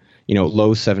to,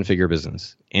 low 7-figure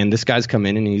business. And this guy's come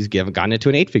in and he's gotten it to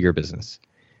an 8-figure business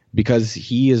because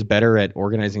he is better at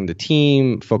organizing the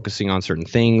team, focusing on certain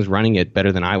things, running it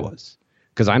better than I was.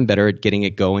 Because I'm better at getting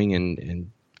it going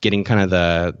and getting kind of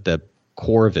the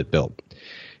core of it built.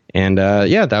 And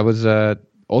that was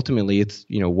ultimately it's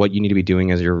what you need to be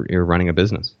doing as you're running a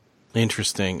business.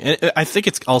 Interesting. And I think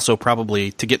it's also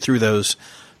probably to get through those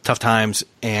tough times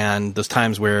and those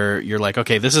times where you're like,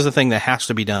 okay, this is a thing that has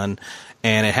to be done,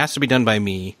 and it has to be done by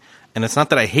me. And it's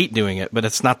not that I hate doing it, but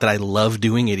it's not that I love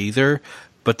doing it either.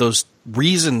 But those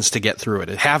reasons to get through it,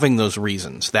 having those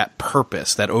reasons, that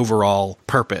purpose, that overall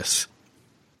purpose.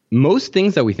 Most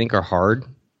things that we think are hard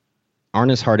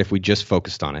aren't as hard if we just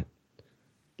focused on it.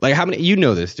 Like how many,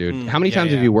 this, dude. How many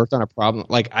times have you worked on a problem?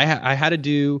 Like I had to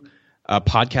do a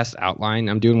podcast outline.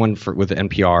 I'm doing one with the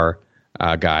NPR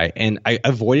guy, and I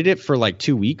avoided it for like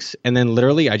 2 weeks. And then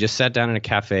literally I just sat down in a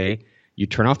cafe, you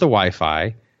turn off the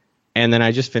Wi-Fi, and then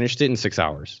I just finished it in 6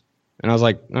 hours. And I was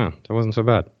like, oh, that wasn't so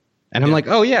bad. And I'm like,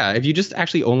 oh yeah, if you just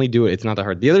actually only do it, it's not that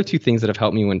hard. The other two things that have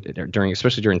helped me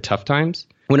especially during tough times,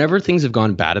 whenever things have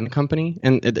gone bad in the company,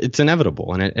 and it's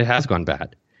inevitable, and it has gone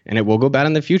bad, and it will go bad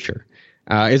in the future,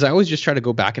 is I always just try to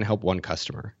go back and help one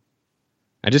customer.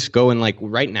 I just go and like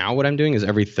right now what I'm doing is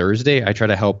every Thursday I try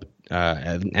to help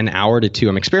an hour to two.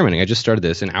 I'm experimenting. I just started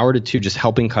this, an hour to two, just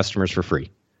helping customers for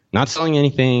free, not selling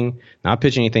anything, not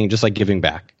pitching anything, just like giving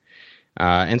back.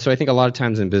 And so I think a lot of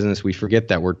times in business we forget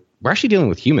that we're actually dealing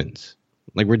with humans.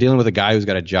 Like we're dealing with a guy who's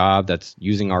got a job that's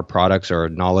using our products or our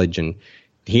knowledge, and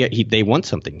they want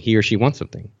something. He or she wants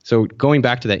something. So going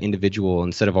back to that individual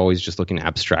instead of always just looking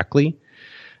abstractly,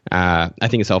 I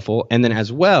think it's helpful. And then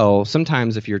as well,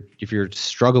 sometimes if you're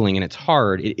struggling and it's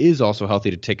hard, it is also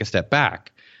healthy to take a step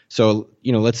back. So,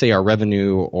 let's say our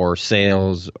revenue or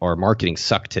sales or marketing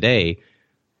suck today.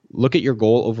 Look at your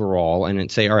goal overall and then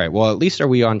say, all right, well, at least are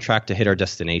we on track to hit our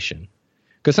destination?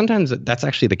 Because sometimes that's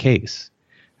actually the case.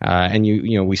 And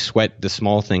we sweat the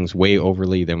small things way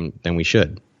overly than we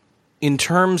should. In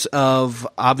terms of,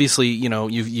 obviously,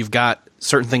 you've got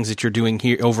certain things that you're doing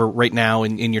here over right now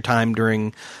in your time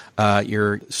during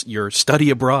your study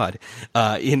abroad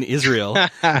in Israel.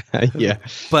 Yeah.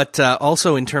 But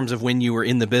also in terms of when you were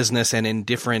in the business and in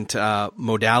different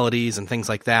modalities and things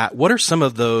like that, what are some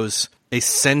of those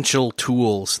essential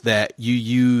tools that you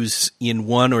use in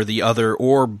one or the other,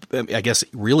 or I guess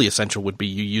really essential would be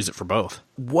you use it for both?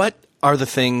 What are the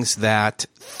things that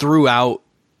throughout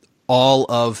all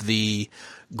of the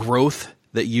growth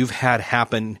that you've had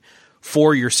happen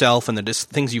for yourself and the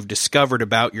things you've discovered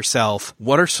about yourself,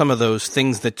 what are some of those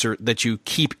things that you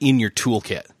keep in your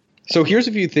toolkit? So here's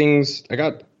a few things. I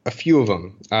got a few of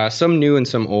them, some new and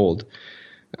some old.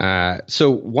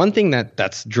 So one thing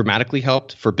that's dramatically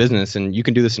helped for business, and you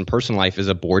can do this in personal life, is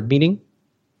a board meeting.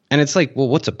 And it's like, well,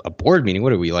 what's a board meeting?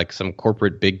 What are we, like some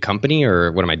corporate big company,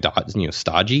 or what am I,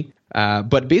 stodgy?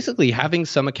 But basically having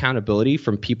some accountability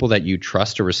from people that you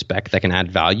trust or respect that can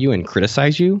add value and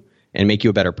criticize you and make you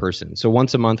a better person. So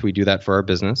once a month we do that for our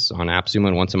business on AppSumo,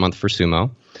 and once a month for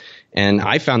Sumo. And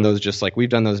I found those, just like we've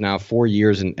done those now 4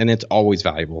 years, and it's always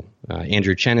valuable.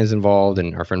 Andrew Chen is involved,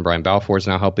 and our friend Brian Balfour is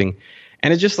now helping.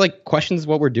 And it's just like questions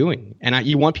what we're doing. And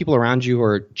you want people around you who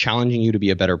are challenging you to be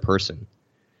a better person.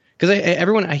 Because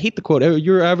I hate the quote, oh,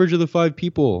 you're average of the 5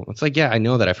 people. It's like, yeah, I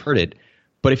know that, I've heard it.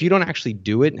 But if you don't actually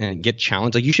do it and get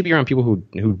challenged, like you should be around people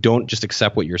who don't just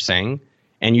accept what you're saying,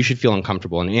 and you should feel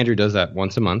uncomfortable. And Andrew does that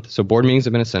once a month. So board meetings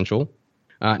have been essential.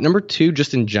 Number 2,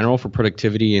 just in general for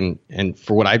productivity and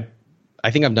for what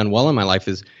I think I've done well in my life,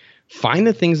 is find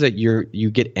the things that you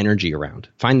get energy around.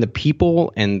 Find the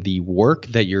people and the work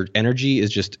that your energy is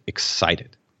just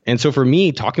excited. And so for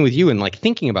me, talking with you and like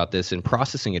thinking about this and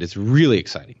processing it is really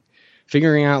exciting.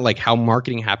 Figuring out like how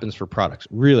marketing happens for products,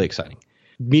 really exciting.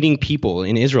 Meeting people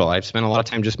in Israel. I've spent a lot of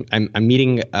time I'm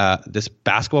meeting this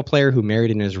basketball player who married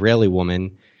an Israeli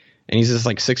woman, and he's this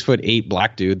like 6'8"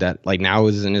 black dude that like now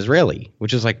is an Israeli,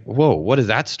 which is like, whoa, what is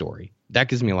that story? That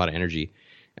gives me a lot of energy.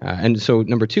 And so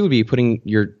number 2 would be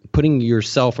putting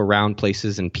yourself around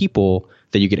places and people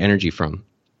that you get energy from.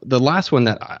 the last one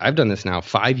that I've done this now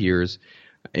 5 years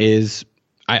is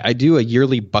I do a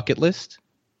yearly bucket list,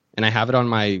 and I have it on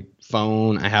my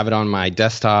phone. I have it on my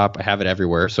desktop. I have it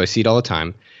everywhere. So I see it all the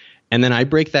time. And then I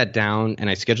break that down and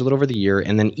I schedule it over the year.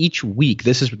 And then each week,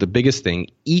 this is the biggest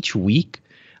thing. Each week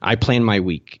I plan my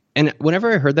week. And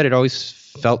whenever I heard that, it always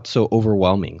felt so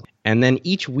overwhelming. And then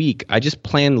each week I just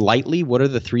plan lightly. What are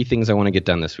the 3 things I want to get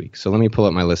done this week? So let me pull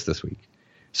up my list this week.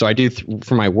 So I do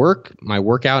for my work, my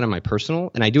workout, and my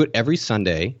personal, and I do it every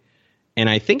Sunday. And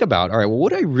I think about, all right,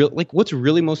 well, what's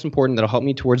really most important that'll help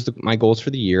me towards my goals for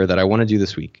the year that I want to do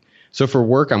this week? So for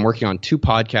work, I'm working on 2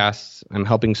 podcasts. I'm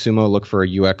helping Sumo look for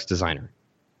a UX designer.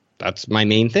 That's my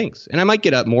main things. And I might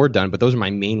get more done, but those are my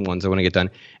main ones I want to get done.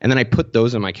 And then I put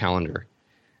those in my calendar.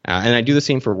 And I do the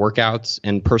same for workouts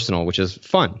and personal, which is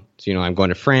fun. So, I'm going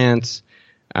to France.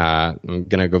 I'm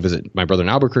going to go visit my brother in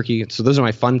Albuquerque. So those are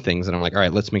my fun things. And I'm like, all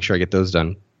right, let's make sure I get those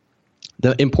done.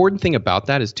 The important thing about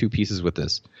that is 2 pieces with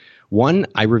this. One,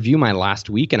 I review my last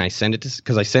week and I send it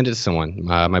to someone,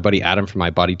 my buddy Adam from my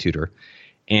body tutor.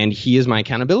 And he is my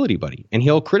accountability buddy. And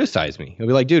he'll criticize me. He'll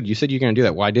be like, dude, you said you're going to do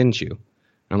that. Why didn't you? And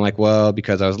I'm like, well,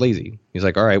 because I was lazy. He's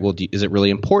like, all right, well, is it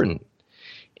really important?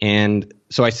 And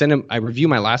so I review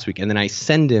my last week, and then I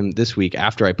send him this week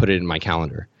after I put it in my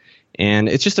calendar. And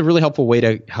it's just a really helpful way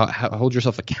to hold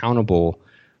yourself accountable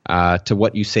to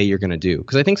what you say you're going to do.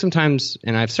 Because I think sometimes,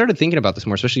 and I've started thinking about this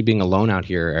more, especially being alone out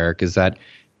here, Eric, is that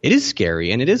it is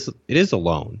scary and it is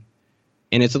alone.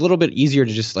 And it's a little bit easier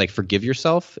to just like forgive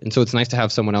yourself. And so it's nice to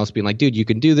have someone else being like, dude, you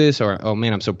can do this, or, oh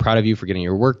man, I'm so proud of you for getting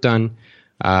your work done.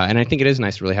 And I think it is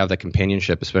nice to really have that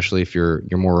companionship, especially if you're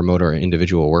more remote or an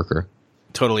individual worker.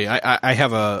 Totally. I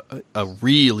have a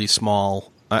really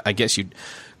small, I guess you'd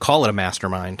call it a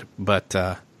mastermind, but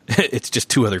it's just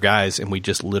 2 other guys, and we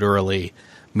just literally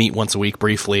meet once a week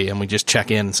briefly, and we just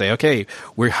check in and say, okay,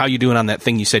 how you doing on that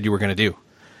thing you said you were going to do?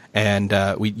 And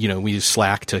we use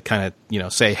Slack to kind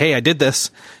of, say, hey, I did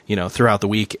this, throughout the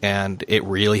week. And it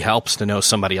really helps to know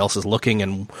somebody else is looking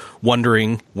and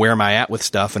wondering where am I at with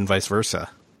stuff, and vice versa.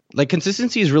 Like,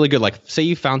 consistency is really good. Like, say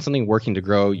you found something working to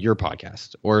grow your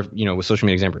podcast, or, with Social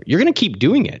Media Examiner, you're going to keep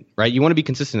doing it, right? You want to be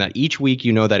consistent that each week,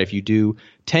 that if you do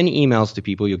 10 emails to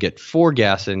people, you'll get 4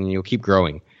 guests and you'll keep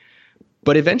growing.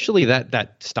 But eventually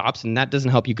that stops, and that doesn't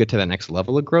help you get to that next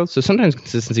level of growth. So sometimes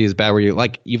consistency is bad, where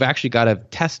you've actually got to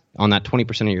test on that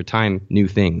 20% of your time new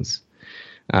things.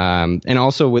 And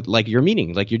also with like your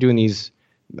meeting, like you're doing these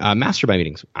mastermind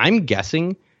meetings. I'm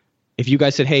guessing if you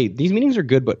guys said, hey, these meetings are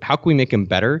good, but how can we make them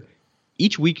better?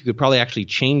 Each week you could probably actually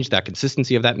change that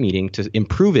consistency of that meeting to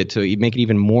improve it, to make it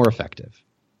even more effective.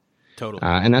 Totally.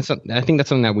 And I think that's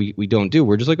something that we don't do.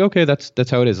 We're just like, okay, that's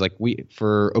how it is. Like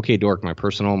for OkDork, my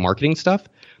personal marketing stuff,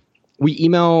 we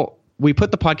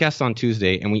put the podcast on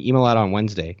Tuesday and we email out on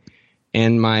Wednesday.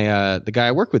 And the guy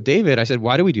I work with, David, I said,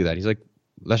 why do we do that? He's like,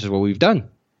 that's just what we've done.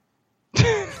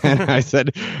 And I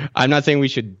said, I'm not saying we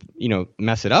should,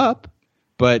 mess it up,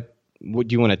 but do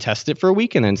you want to test it for a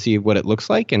week and then see what it looks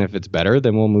like? And if it's better,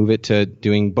 then we'll move it to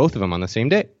doing both of them on the same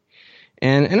day.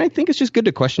 And I think it's just good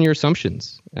to question your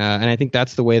assumptions. And I think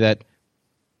that's the way that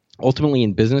ultimately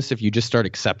in business, if you just start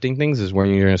accepting things, is where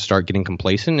you're going to start getting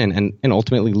complacent and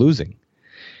ultimately losing.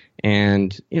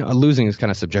 And, losing is kind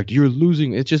of subjective. You're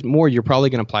losing. It's just more, you're probably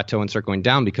going to plateau and start going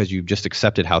down because you've just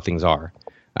accepted how things are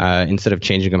instead of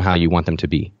changing them how you want them to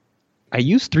be. I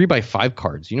use 3x5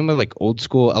 cards, my like old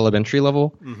school elementary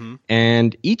level. Mm-hmm.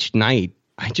 And each night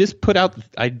I just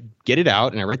I get it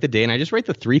out and I write the day, and I just write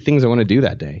the 3 things I want to do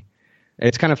that day.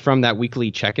 It's kind of from that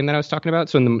weekly check-in that I was talking about.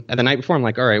 So the night before, I'm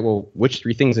like, all right, well, which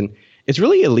 3 things? And it's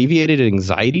really alleviated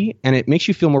anxiety, and it makes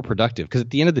you feel more productive. Because at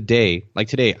the end of the day, like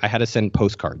today, I had to send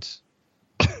postcards,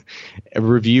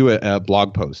 review a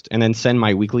blog post, and then send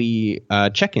my weekly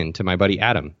check-in to my buddy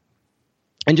Adam.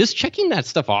 And just checking that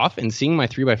stuff off and seeing my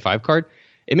 3x5 card,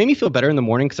 it made me feel better in the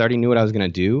morning because I already knew what I was going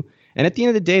to do. And at the end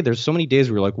of the day, there's so many days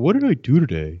where you're like, what did I do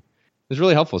today? It's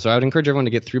really helpful. So I would encourage everyone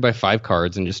to get 3x5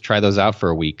 cards and just try those out for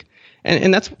a week.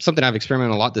 And that's something I've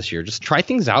experimented a lot this year. Just try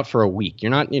things out for a week. You're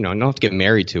not, you don't have to get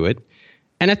married to it.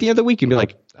 And at the end of the week, you'd be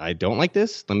like, I don't like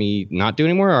this. Let me not do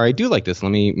anymore. Or I do like this.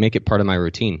 Let me make it part of my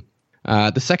routine.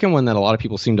 The second one that a lot of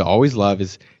people seem to always love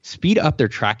is speed up their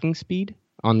tracking speed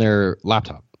on their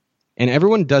laptop. And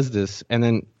everyone does this. And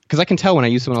then, because I can tell when I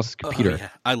use someone else's computer. Yeah.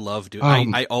 I love doing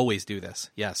I always do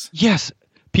this. Yes. Yes.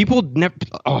 People never.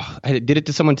 I did it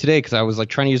to someone today because I was like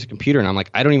trying to use a computer, and I'm like,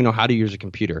 I don't even know how to use a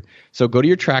computer. So go to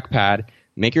your trackpad,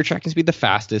 make your tracking speed the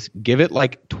fastest, give it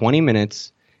like 20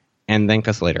 minutes, and thank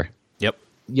us later. Yep.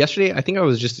 Yesterday, I think I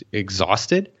was just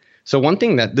exhausted. So one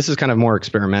thing that this is kind of more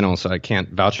experimental, so I can't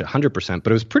vouch 100%,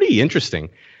 but it was pretty interesting.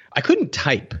 I couldn't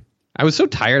type. I was so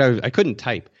tired, I couldn't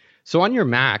type. So on your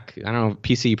Mac, I don't know,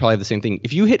 PC, you probably have the same thing.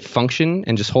 If you hit function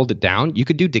and just hold it down, you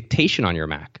could do dictation on your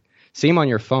Mac. Same on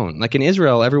your phone. Like in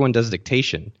Israel, everyone does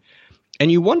dictation.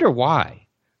 And you wonder why,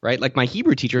 right? Like my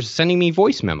Hebrew teacher is sending me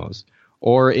voice memos.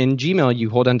 Or in Gmail, you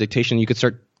hold on dictation, you could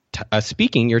start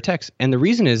speaking your text. And the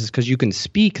reason is because you can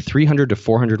speak 300 to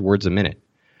 400 words a minute.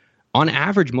 On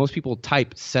average, most people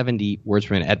type 70 words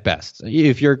per minute at best.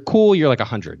 If you're cool, you're like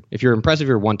 100. If you're impressive,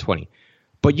 you're 120.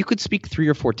 But you could speak 3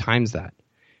 or 4 times that.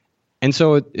 And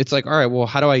so it's like, all right, well,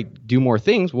 how do I do more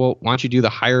things? Well, why don't you do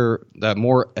the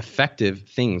more effective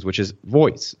things, which is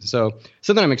voice. So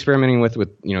something I'm experimenting with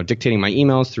dictating my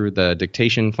emails through the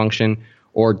dictation function,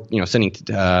 or sending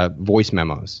voice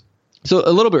memos. So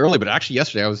a little bit early, but actually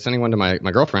yesterday I was sending one to my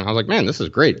girlfriend. I was like, man, this is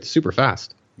great. It's super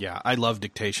fast. Yeah, I love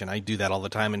dictation. I do that all the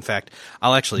time. In fact,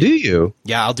 I'll actually... Do you?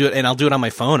 Yeah, I'll do it, and I'll do it on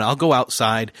my phone. I'll go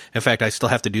outside. In fact, I still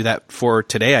have to do that for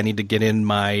today. I need to get in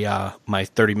my my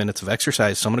 30 minutes of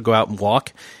exercise, so I'm going to go out and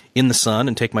walk in the sun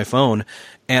and take my phone,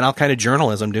 and I'll kind of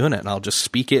journal as I'm doing it, and I'll just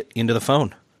speak it into the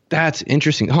phone. That's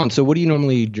interesting. Hold on, so what do you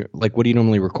normally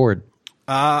record?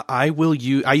 I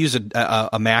use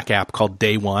a Mac app called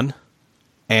Day One,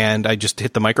 and I just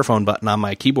hit the microphone button on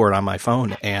my keyboard on my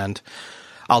phone, and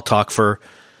I'll talk for...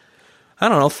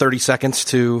 30 seconds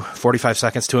to 45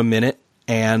 seconds to a minute,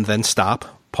 and then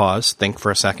stop, pause, think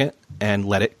for a second, and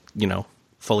let it,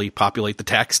 fully populate the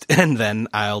text, and then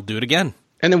I'll do it again.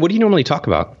 And then what do you normally talk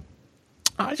about?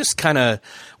 I just kind of,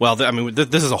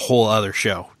 this is a whole other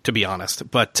show, to be honest,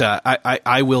 but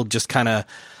I will just kind of,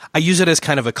 I use it as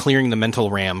kind of a clearing the mental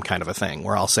RAM kind of a thing,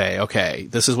 where I'll say, okay,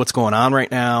 this is what's going on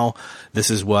right now, this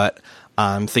is what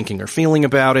I'm thinking or feeling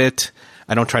about it.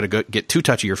 I don't try to get too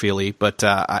touchy or feely, but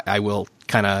I will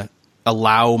kind of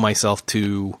allow myself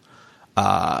to,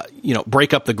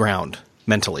 break up the ground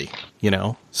mentally,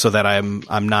 so that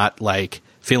I'm not like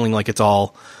feeling like it's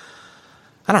all,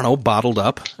 bottled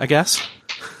up, I guess.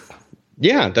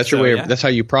 Yeah, that's your way. That's how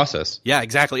you process. Yeah,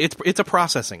 exactly. It's a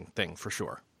processing thing for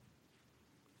sure.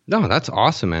 No, that's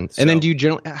awesome, man. And then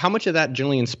how much of that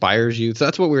generally inspires you? So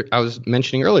that's what I was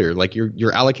mentioning earlier. Like you're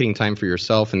allocating time for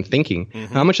yourself and thinking.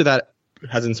 Mm-hmm. How much of that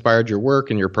has inspired your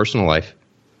work and your personal life?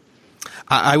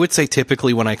 I would say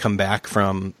typically when I come back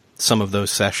from some of those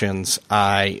sessions,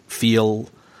 I feel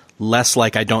less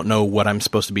like I don't know what I'm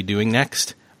supposed to be doing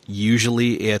next.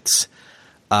 Usually it's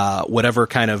whatever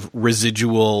kind of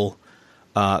residual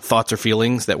thoughts or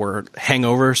feelings that were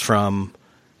hangovers from,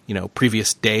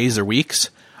 previous days or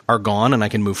weeks are gone, and I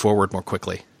can move forward more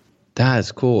quickly. That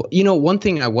is cool. One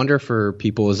thing I wonder for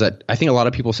people is that I think a lot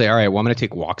of people say, all right, well, I'm going to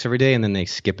take walks every day, and then they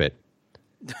skip it.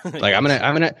 Like I'm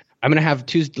gonna have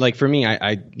Tuesday. Like for me,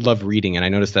 I love reading, and I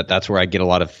notice that that's where I get a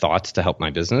lot of thoughts to help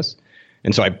my business.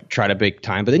 And so I try to make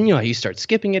time, but then you start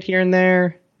skipping it here and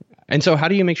there. And so how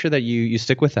do you make sure that you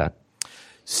stick with that?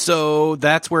 So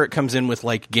that's where it comes in with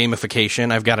like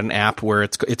gamification. I've got an app where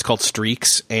it's called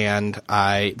Streaks, and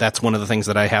that's one of the things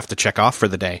that I have to check off for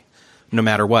the day, no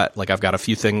matter what. Like I've got a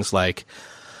few things like,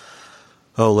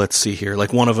 let's see here.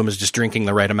 Like one of them is just drinking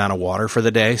the right amount of water for the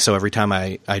day. So every time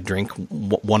I drink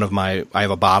I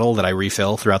have a bottle that I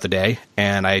refill throughout the day,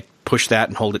 and I push that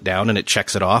and hold it down, and it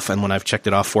checks it off. And when I've checked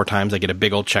it off 4 times, I get a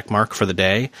big old check mark for the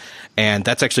day. And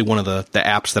that's actually one of the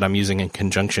apps that I'm using in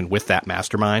conjunction with that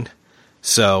mastermind.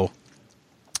 So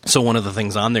one of the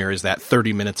things on there is that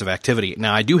 30 minutes of activity.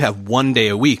 Now I do have one day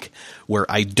a week where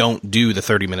I don't do the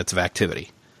 30 minutes of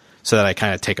activity, so that I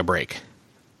kind of take a break.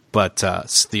 But the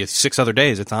 6 other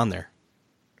days, it's on there.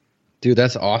 Dude,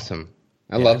 that's awesome.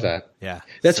 I love that. Yeah.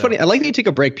 That's funny. I like that you take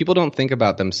a break. People don't think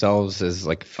about themselves as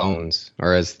like phones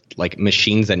or as like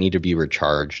machines that need to be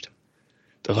recharged.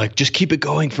 They're like, just keep it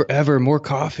going forever. More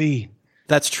coffee.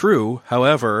 That's true.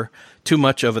 However, too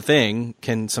much of a thing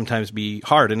can sometimes be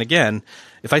hard. And again,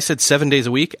 if I said 7 days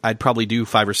a week, I'd probably do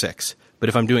 5 or 6. But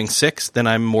if I'm doing 6, then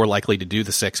I'm more likely to do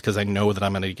the 6 because I know that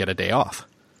I'm going to get a day off.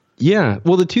 Yeah.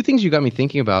 Well, the 2 things you got me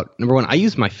thinking about, number 1, I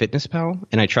use MyFitnessPal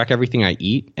and I track everything I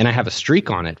eat, and I have a streak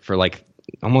on it for like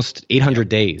almost 800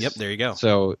 days. Yep. There you go.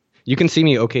 So you can see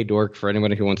me, OK Dork, for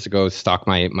anyone who wants to go stalk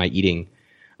my eating.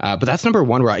 But that's number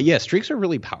 1 where streaks are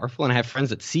really powerful. And I have friends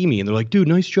that see me and they're like, dude,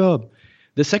 nice job.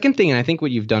 The second thing, and I think what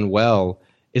you've done well,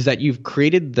 is that you've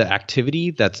created the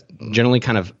activity that's generally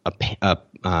kind of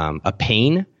a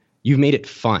pain. You've made it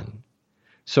fun.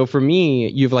 So for me,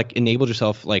 you've like enabled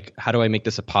yourself, like, how do I make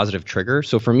this a positive trigger?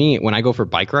 So for me, when I go for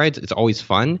bike rides, it's always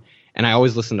fun. And I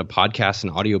always listen to podcasts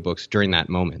and audiobooks during that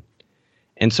moment.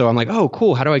 And so I'm like, oh,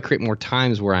 cool. How do I create more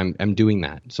times where I'm doing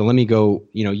that? So let me go,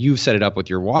 you've set it up with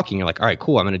your walking. You're like, all right,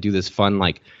 cool. I'm going to do this fun,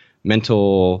 like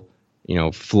mental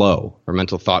flow or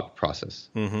mental thought process.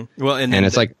 Mm-hmm. Well, and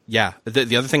it's like, yeah,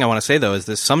 the other thing I want to say though is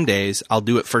that some days I'll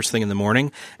do it first thing in the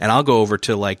morning, and I'll go over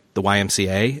to like the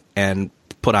YMCA and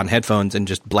put on headphones and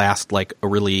just blast like a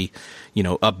really,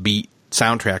 upbeat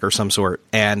soundtrack or some sort.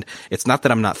 And it's not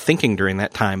that I'm not thinking during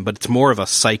that time, but it's more of a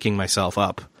psyching myself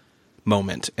up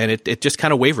moment. And it just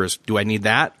kind of wavers. Do I need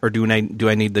that, or do I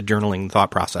need the journaling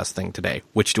thought process thing today?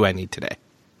 Which do I need today?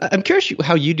 I'm curious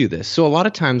how you do this. So a lot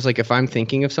of times, like if I'm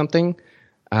thinking of something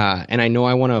and I know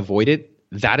I want to avoid it,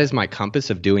 that is my compass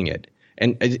of doing it.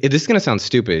 And this is going to sound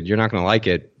stupid. You're not going to like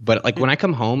it. But like when I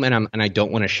come home and I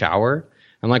don't want to shower,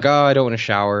 I'm like, oh, I don't want to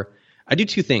shower. I do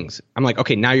two things. I'm like,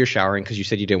 okay, now you're showering because you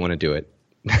said you didn't want to do it.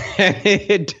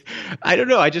 I don't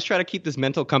know. I just try to keep this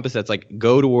mental compass that's like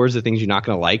go towards the things you're not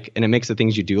going to like. And it makes the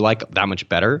things you do like that much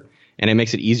better. And it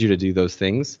makes it easier to do those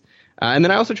things. And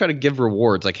then I also try to give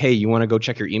rewards like, hey, you want to go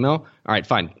check your email? All right,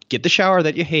 fine. Get the shower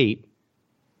that you hate.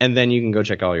 And then you can go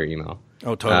check all your email.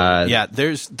 Oh, totally. Yeah,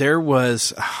 there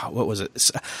was, what was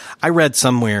it? I read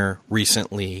somewhere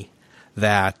recently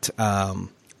that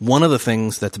one of the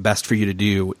things that's best for you to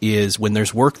do is when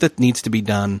there's work that needs to be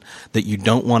done that you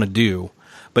don't want to do,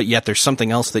 but yet there's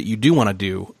something else that you do want to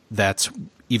do that's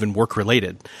even work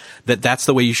related, that's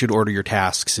the way you should order your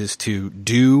tasks, is to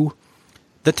do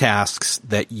the tasks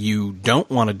that you don't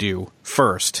want to do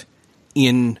first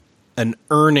in an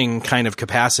earning kind of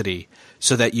capacity,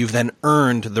 so that you've then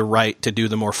earned the right to do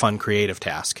the more fun creative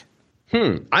task.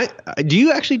 Do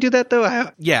you actually do that though?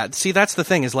 Yeah. See, that's the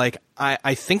thing is like,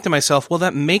 I think to myself, well,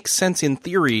 that makes sense in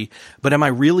theory, but am I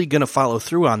really going to follow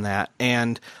through on that?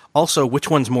 And also, which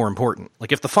one's more important?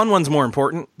 Like if the fun one's more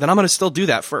important, then I'm going to still do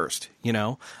that first. I'm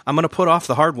going to put off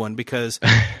the hard one because,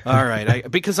 all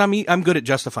right, because I'm good at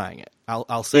justifying it.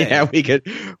 I'll say, yeah, we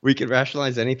could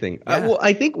rationalize anything. Yeah. Well,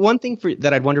 I think one thing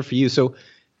that I'd wonder for you. So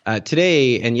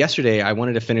today and yesterday, I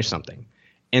wanted to finish something.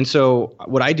 And so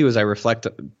what I do is I reflect,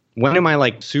 when am I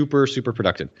like super, super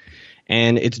productive?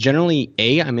 And it's generally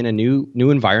I'm in a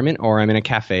new environment, or I'm in a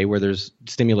cafe where there's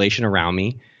stimulation around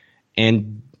me.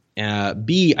 And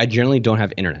B, I generally don't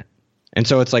have internet. And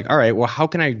so it's like, all right, well, how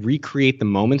can I recreate the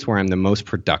moments where I'm the most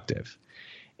productive?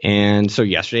 And so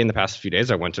yesterday, in the past few days,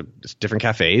 I went to different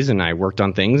cafes and I worked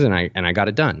on things and I got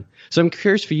it done. So I'm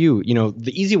curious for you,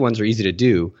 the easy ones are easy to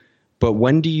do, but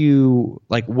when do you,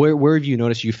 like, where have you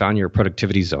noticed you found your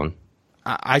productivity zone?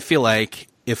 I feel like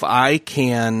if I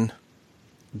can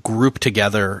group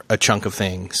together a chunk of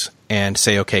things and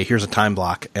say, okay, here's a time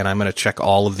block and I'm going to check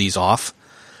all of these off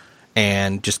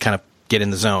and just kind of get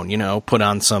in the zone, put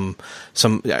on some,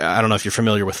 I don't know if you're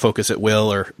familiar with Focus at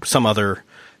Will or some other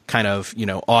kind of,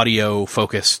 audio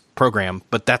focused program,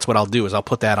 but that's what I'll do is I'll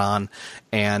put that on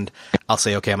and I'll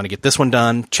say, okay, I'm going to get this one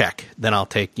done. Check. Then I'll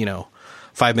take,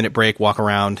 5-minute break, walk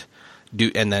around,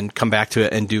 and then come back to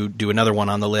it and do another one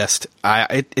on the list.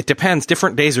 It depends.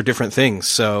 Different days are different things.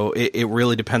 So it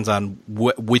really depends on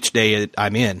which day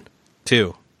I'm in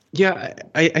too. Yeah.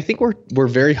 I think we're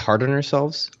very hard on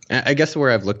ourselves. I guess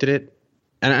where I've looked at it,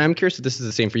 and I'm curious if this is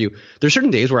the same for you. There's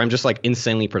certain days where I'm just like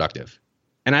insanely productive.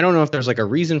 And I don't know if there's like a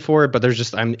reason for it, but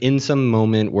I'm in some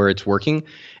moment where it's working.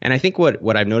 And I think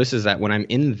what I've noticed is that when I'm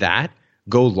in that,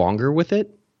 go longer with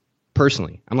it.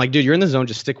 Personally, I'm like, dude, you're in the zone.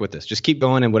 Just stick with this. Just keep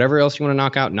going, and whatever else you want to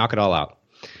knock out, knock it all out.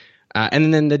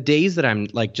 And then the days that I'm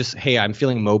like, just, hey, I'm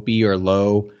feeling mopey or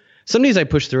low. Some days I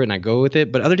push through it and I go with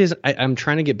it, but other days I'm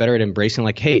trying to get better at embracing,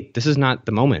 like, hey, this is not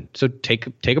the moment. So take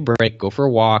a break, go for a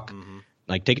walk,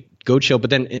 go chill. But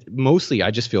then mostly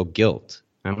I just feel guilt.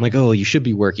 I'm like, oh, you should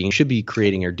be working, you should be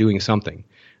creating or doing something,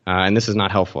 and this is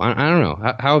not helpful. I don't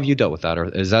know. How have you dealt with that, or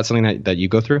is that something that you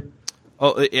go through?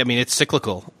 Oh, I mean, it's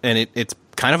cyclical, and it's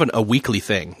kind of a weekly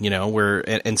thing,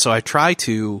 and so I try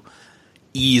to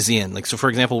ease in. Like, so for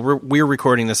example, we're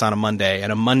recording this on a Monday,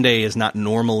 and a Monday is not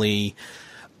normally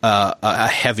a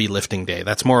heavy lifting day.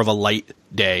 That's more of a light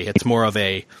day. It's more of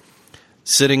a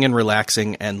sitting and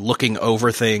relaxing and looking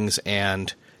over things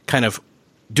and kind of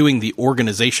doing the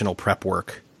organizational prep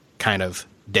work kind of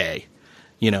day.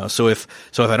 So if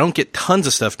I don't get tons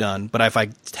of stuff done, but if I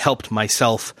helped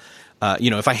myself,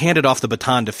 if I handed off the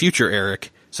baton to future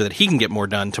Eric so that he can get more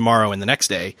done tomorrow and the next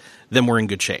day, then we're in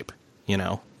good shape,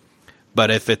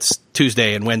 But if it's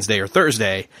Tuesday and Wednesday or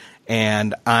Thursday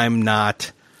and I'm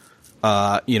not,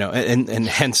 and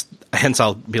hence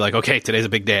I'll be like, okay, today's a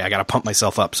big day. I got to pump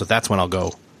myself up. So that's when I'll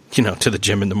go, to the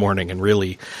gym in the morning and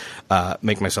really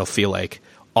make myself feel like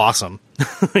awesome,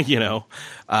 Yeah.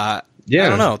 I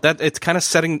don't know, that it's kind of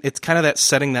setting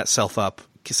yourself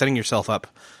up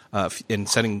and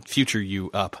setting future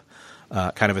you up,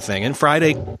 kind of a thing. And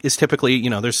Friday is typically,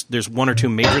 there's one or two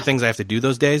major things I have to do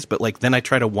those days, but like then I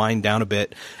try to wind down a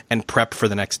bit and prep for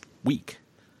the next week.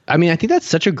 I mean, I think that's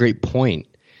such a great point,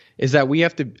 is that we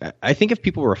have to, I think if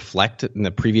people reflect in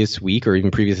the previous week or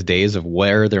even previous days of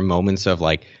where their moments of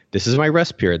like, this is my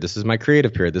rest period, this is my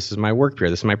creative period, this is my work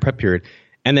period, this is my prep period,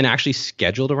 and then actually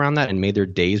scheduled around that and made their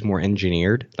days more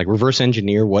engineered, like reverse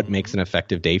engineer what makes an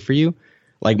effective day for you,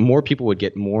 like more people would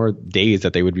get more days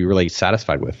that they would be really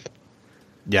satisfied with.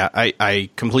 Yeah, I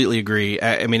completely agree.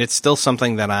 I mean, it's still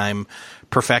something that I'm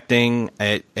perfecting,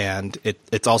 and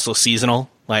it's also seasonal.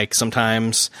 Like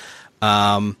sometimes,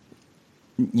 with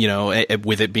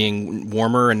it being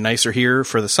warmer and nicer here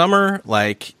for the summer,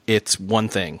 like it's one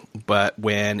thing. But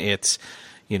when it's,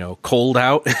 cold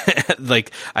out, like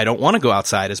I don't want to go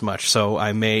outside as much. So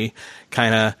I may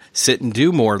kind of sit and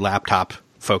do more laptop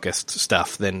focused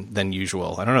stuff than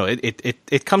usual. I don't know.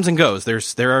 It comes and goes.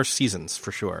 There are seasons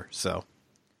for sure. So.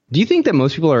 Do you think that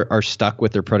most people are stuck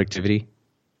with their productivity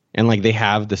and like they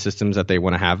have the systems that they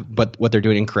want to have, but what they're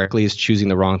doing incorrectly is choosing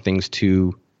the wrong things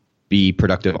to be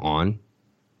productive on?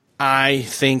 I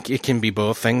think it can be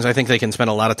both things. I think they can spend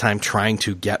a lot of time trying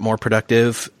to get more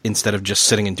productive instead of just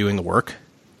sitting and doing the work.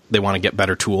 They want to get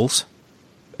better tools,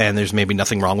 and there's maybe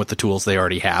nothing wrong with the tools they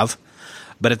already have.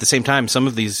 But at the same time, some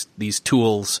of these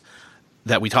tools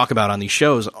that we talk about on these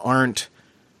shows aren't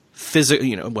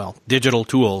digital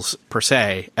tools per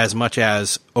se, as much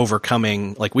as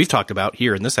overcoming, like we've talked about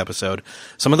here in this episode,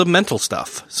 some of the mental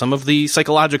stuff, some of the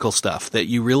psychological stuff that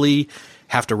you really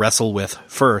have to wrestle with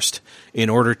first in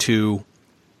order to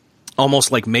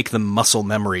almost like make the muscle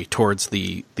memory towards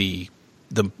the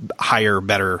higher,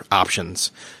 better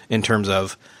options in terms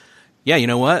of, yeah, you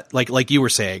know what? Like you were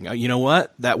saying, you know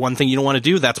what? That one thing you don't want to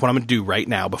do, that's what I'm going to do right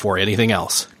now before anything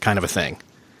else, kind of a thing.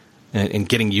 And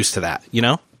getting used to that,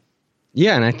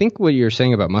 Yeah, and I think what you're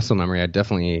saying about muscle memory, I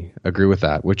definitely agree with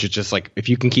that, which is just like, if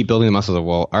you can keep building the muscles of,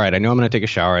 well, all right, I know I'm going to take a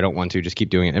shower. I don't want to, just keep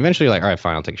doing it. Eventually, like, all right,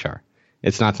 fine, I'll take a shower.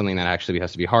 It's not something that actually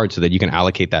has to be hard so that you can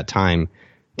allocate that time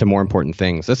to more important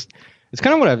things. It's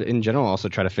kind of what I've, in general, also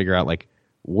try to figure out, like,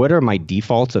 what are my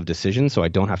defaults of decisions so I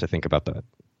don't have to think about that?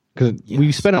 Because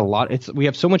we spend a lot, we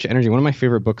have so much energy. One of my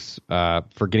favorite books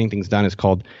for getting things done is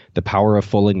called The Power of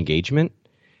Full Engagement.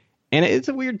 And it's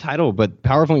a weird title, but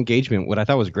Powerful Engagement, what I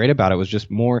thought was great about it was just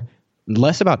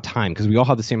less about time, because we all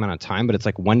have the same amount of time, but it's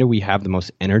like, when do we have the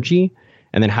most energy?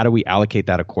 And then how do we allocate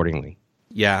that accordingly?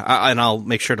 Yeah, and I'll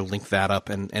make sure to link that up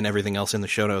and everything else in the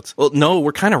show notes. Well, no,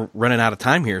 we're kind of running out of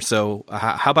time here, so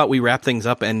how about we wrap things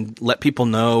up and let people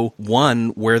know,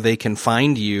 one, where they can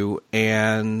find you,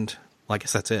 and well, I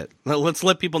guess that's it. Let's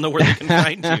let people know where they can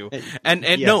find you. And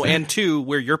yes. No, and two,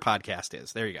 where your podcast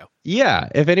is. There you go. Yeah.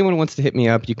 If anyone wants to hit me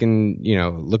up, you can,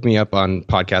 look me up on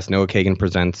podcast Noah Kagan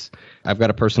Presents. I've got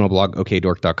a personal blog,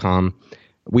 okdork.com.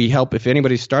 We help, if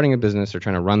anybody's starting a business or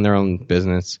trying to run their own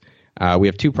business, we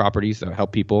have two properties that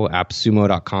help people,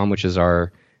 appsumo.com, which is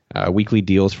our weekly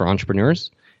deals for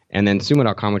entrepreneurs, and then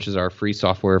sumo.com, which is our free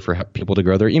software for people to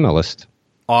grow their email list.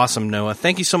 Awesome, Noah.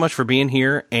 Thank you so much for being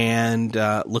here, and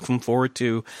looking forward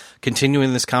to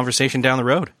continuing this conversation down the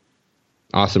road.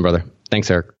 Awesome, brother. Thanks,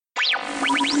 Eric.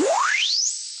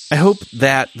 I hope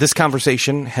that this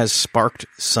conversation has sparked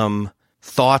some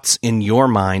thoughts in your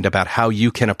mind about how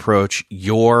you can approach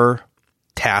your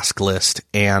task list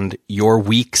and your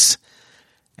weeks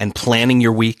and planning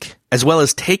your week, as well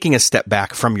as taking a step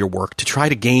back from your work to try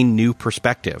to gain new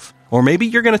perspective. Or maybe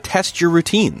you're going to test your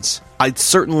routines. I'd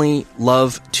certainly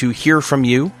love to hear from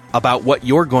you about what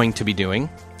you're going to be doing.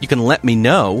 You can let me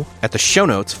know at the show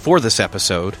notes for this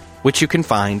episode, which you can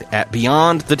find at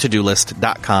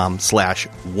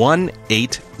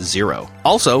beyondthetodolist.com/180.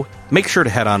 Also, make sure to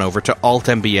head on over to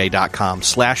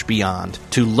altmba.com/beyond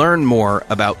to learn more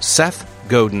about Seth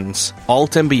Godin's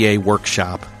Alt MBA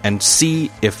workshop and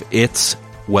see if it's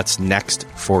what's next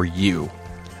for you.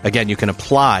 Again, you can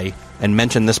apply and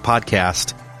mention this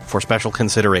podcast for special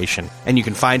consideration. And you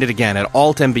can find it again at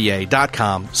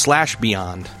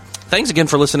altmba.com/beyond. Thanks again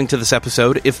for listening to this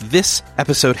episode. If this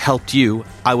episode helped you,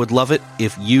 I would love it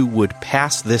if you would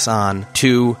pass this on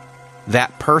to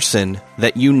that person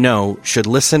that you know should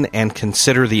listen and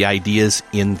consider the ideas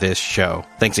in this show.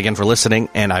 Thanks again for listening,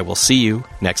 and I will see you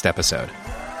next episode.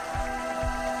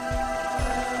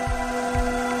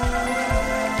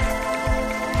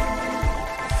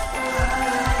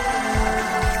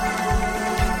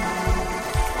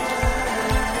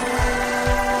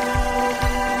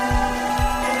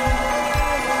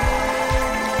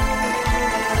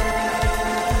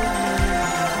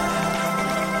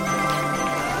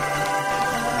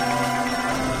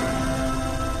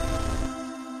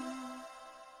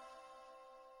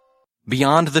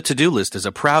 Beyond the To-Do List is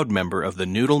a proud member of the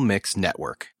Noodle Mix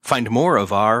Network. Find more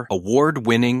of our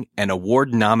award-winning and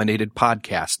award-nominated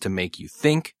podcasts to make you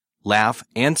think, laugh,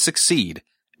 and succeed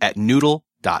at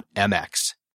Noodle.mx.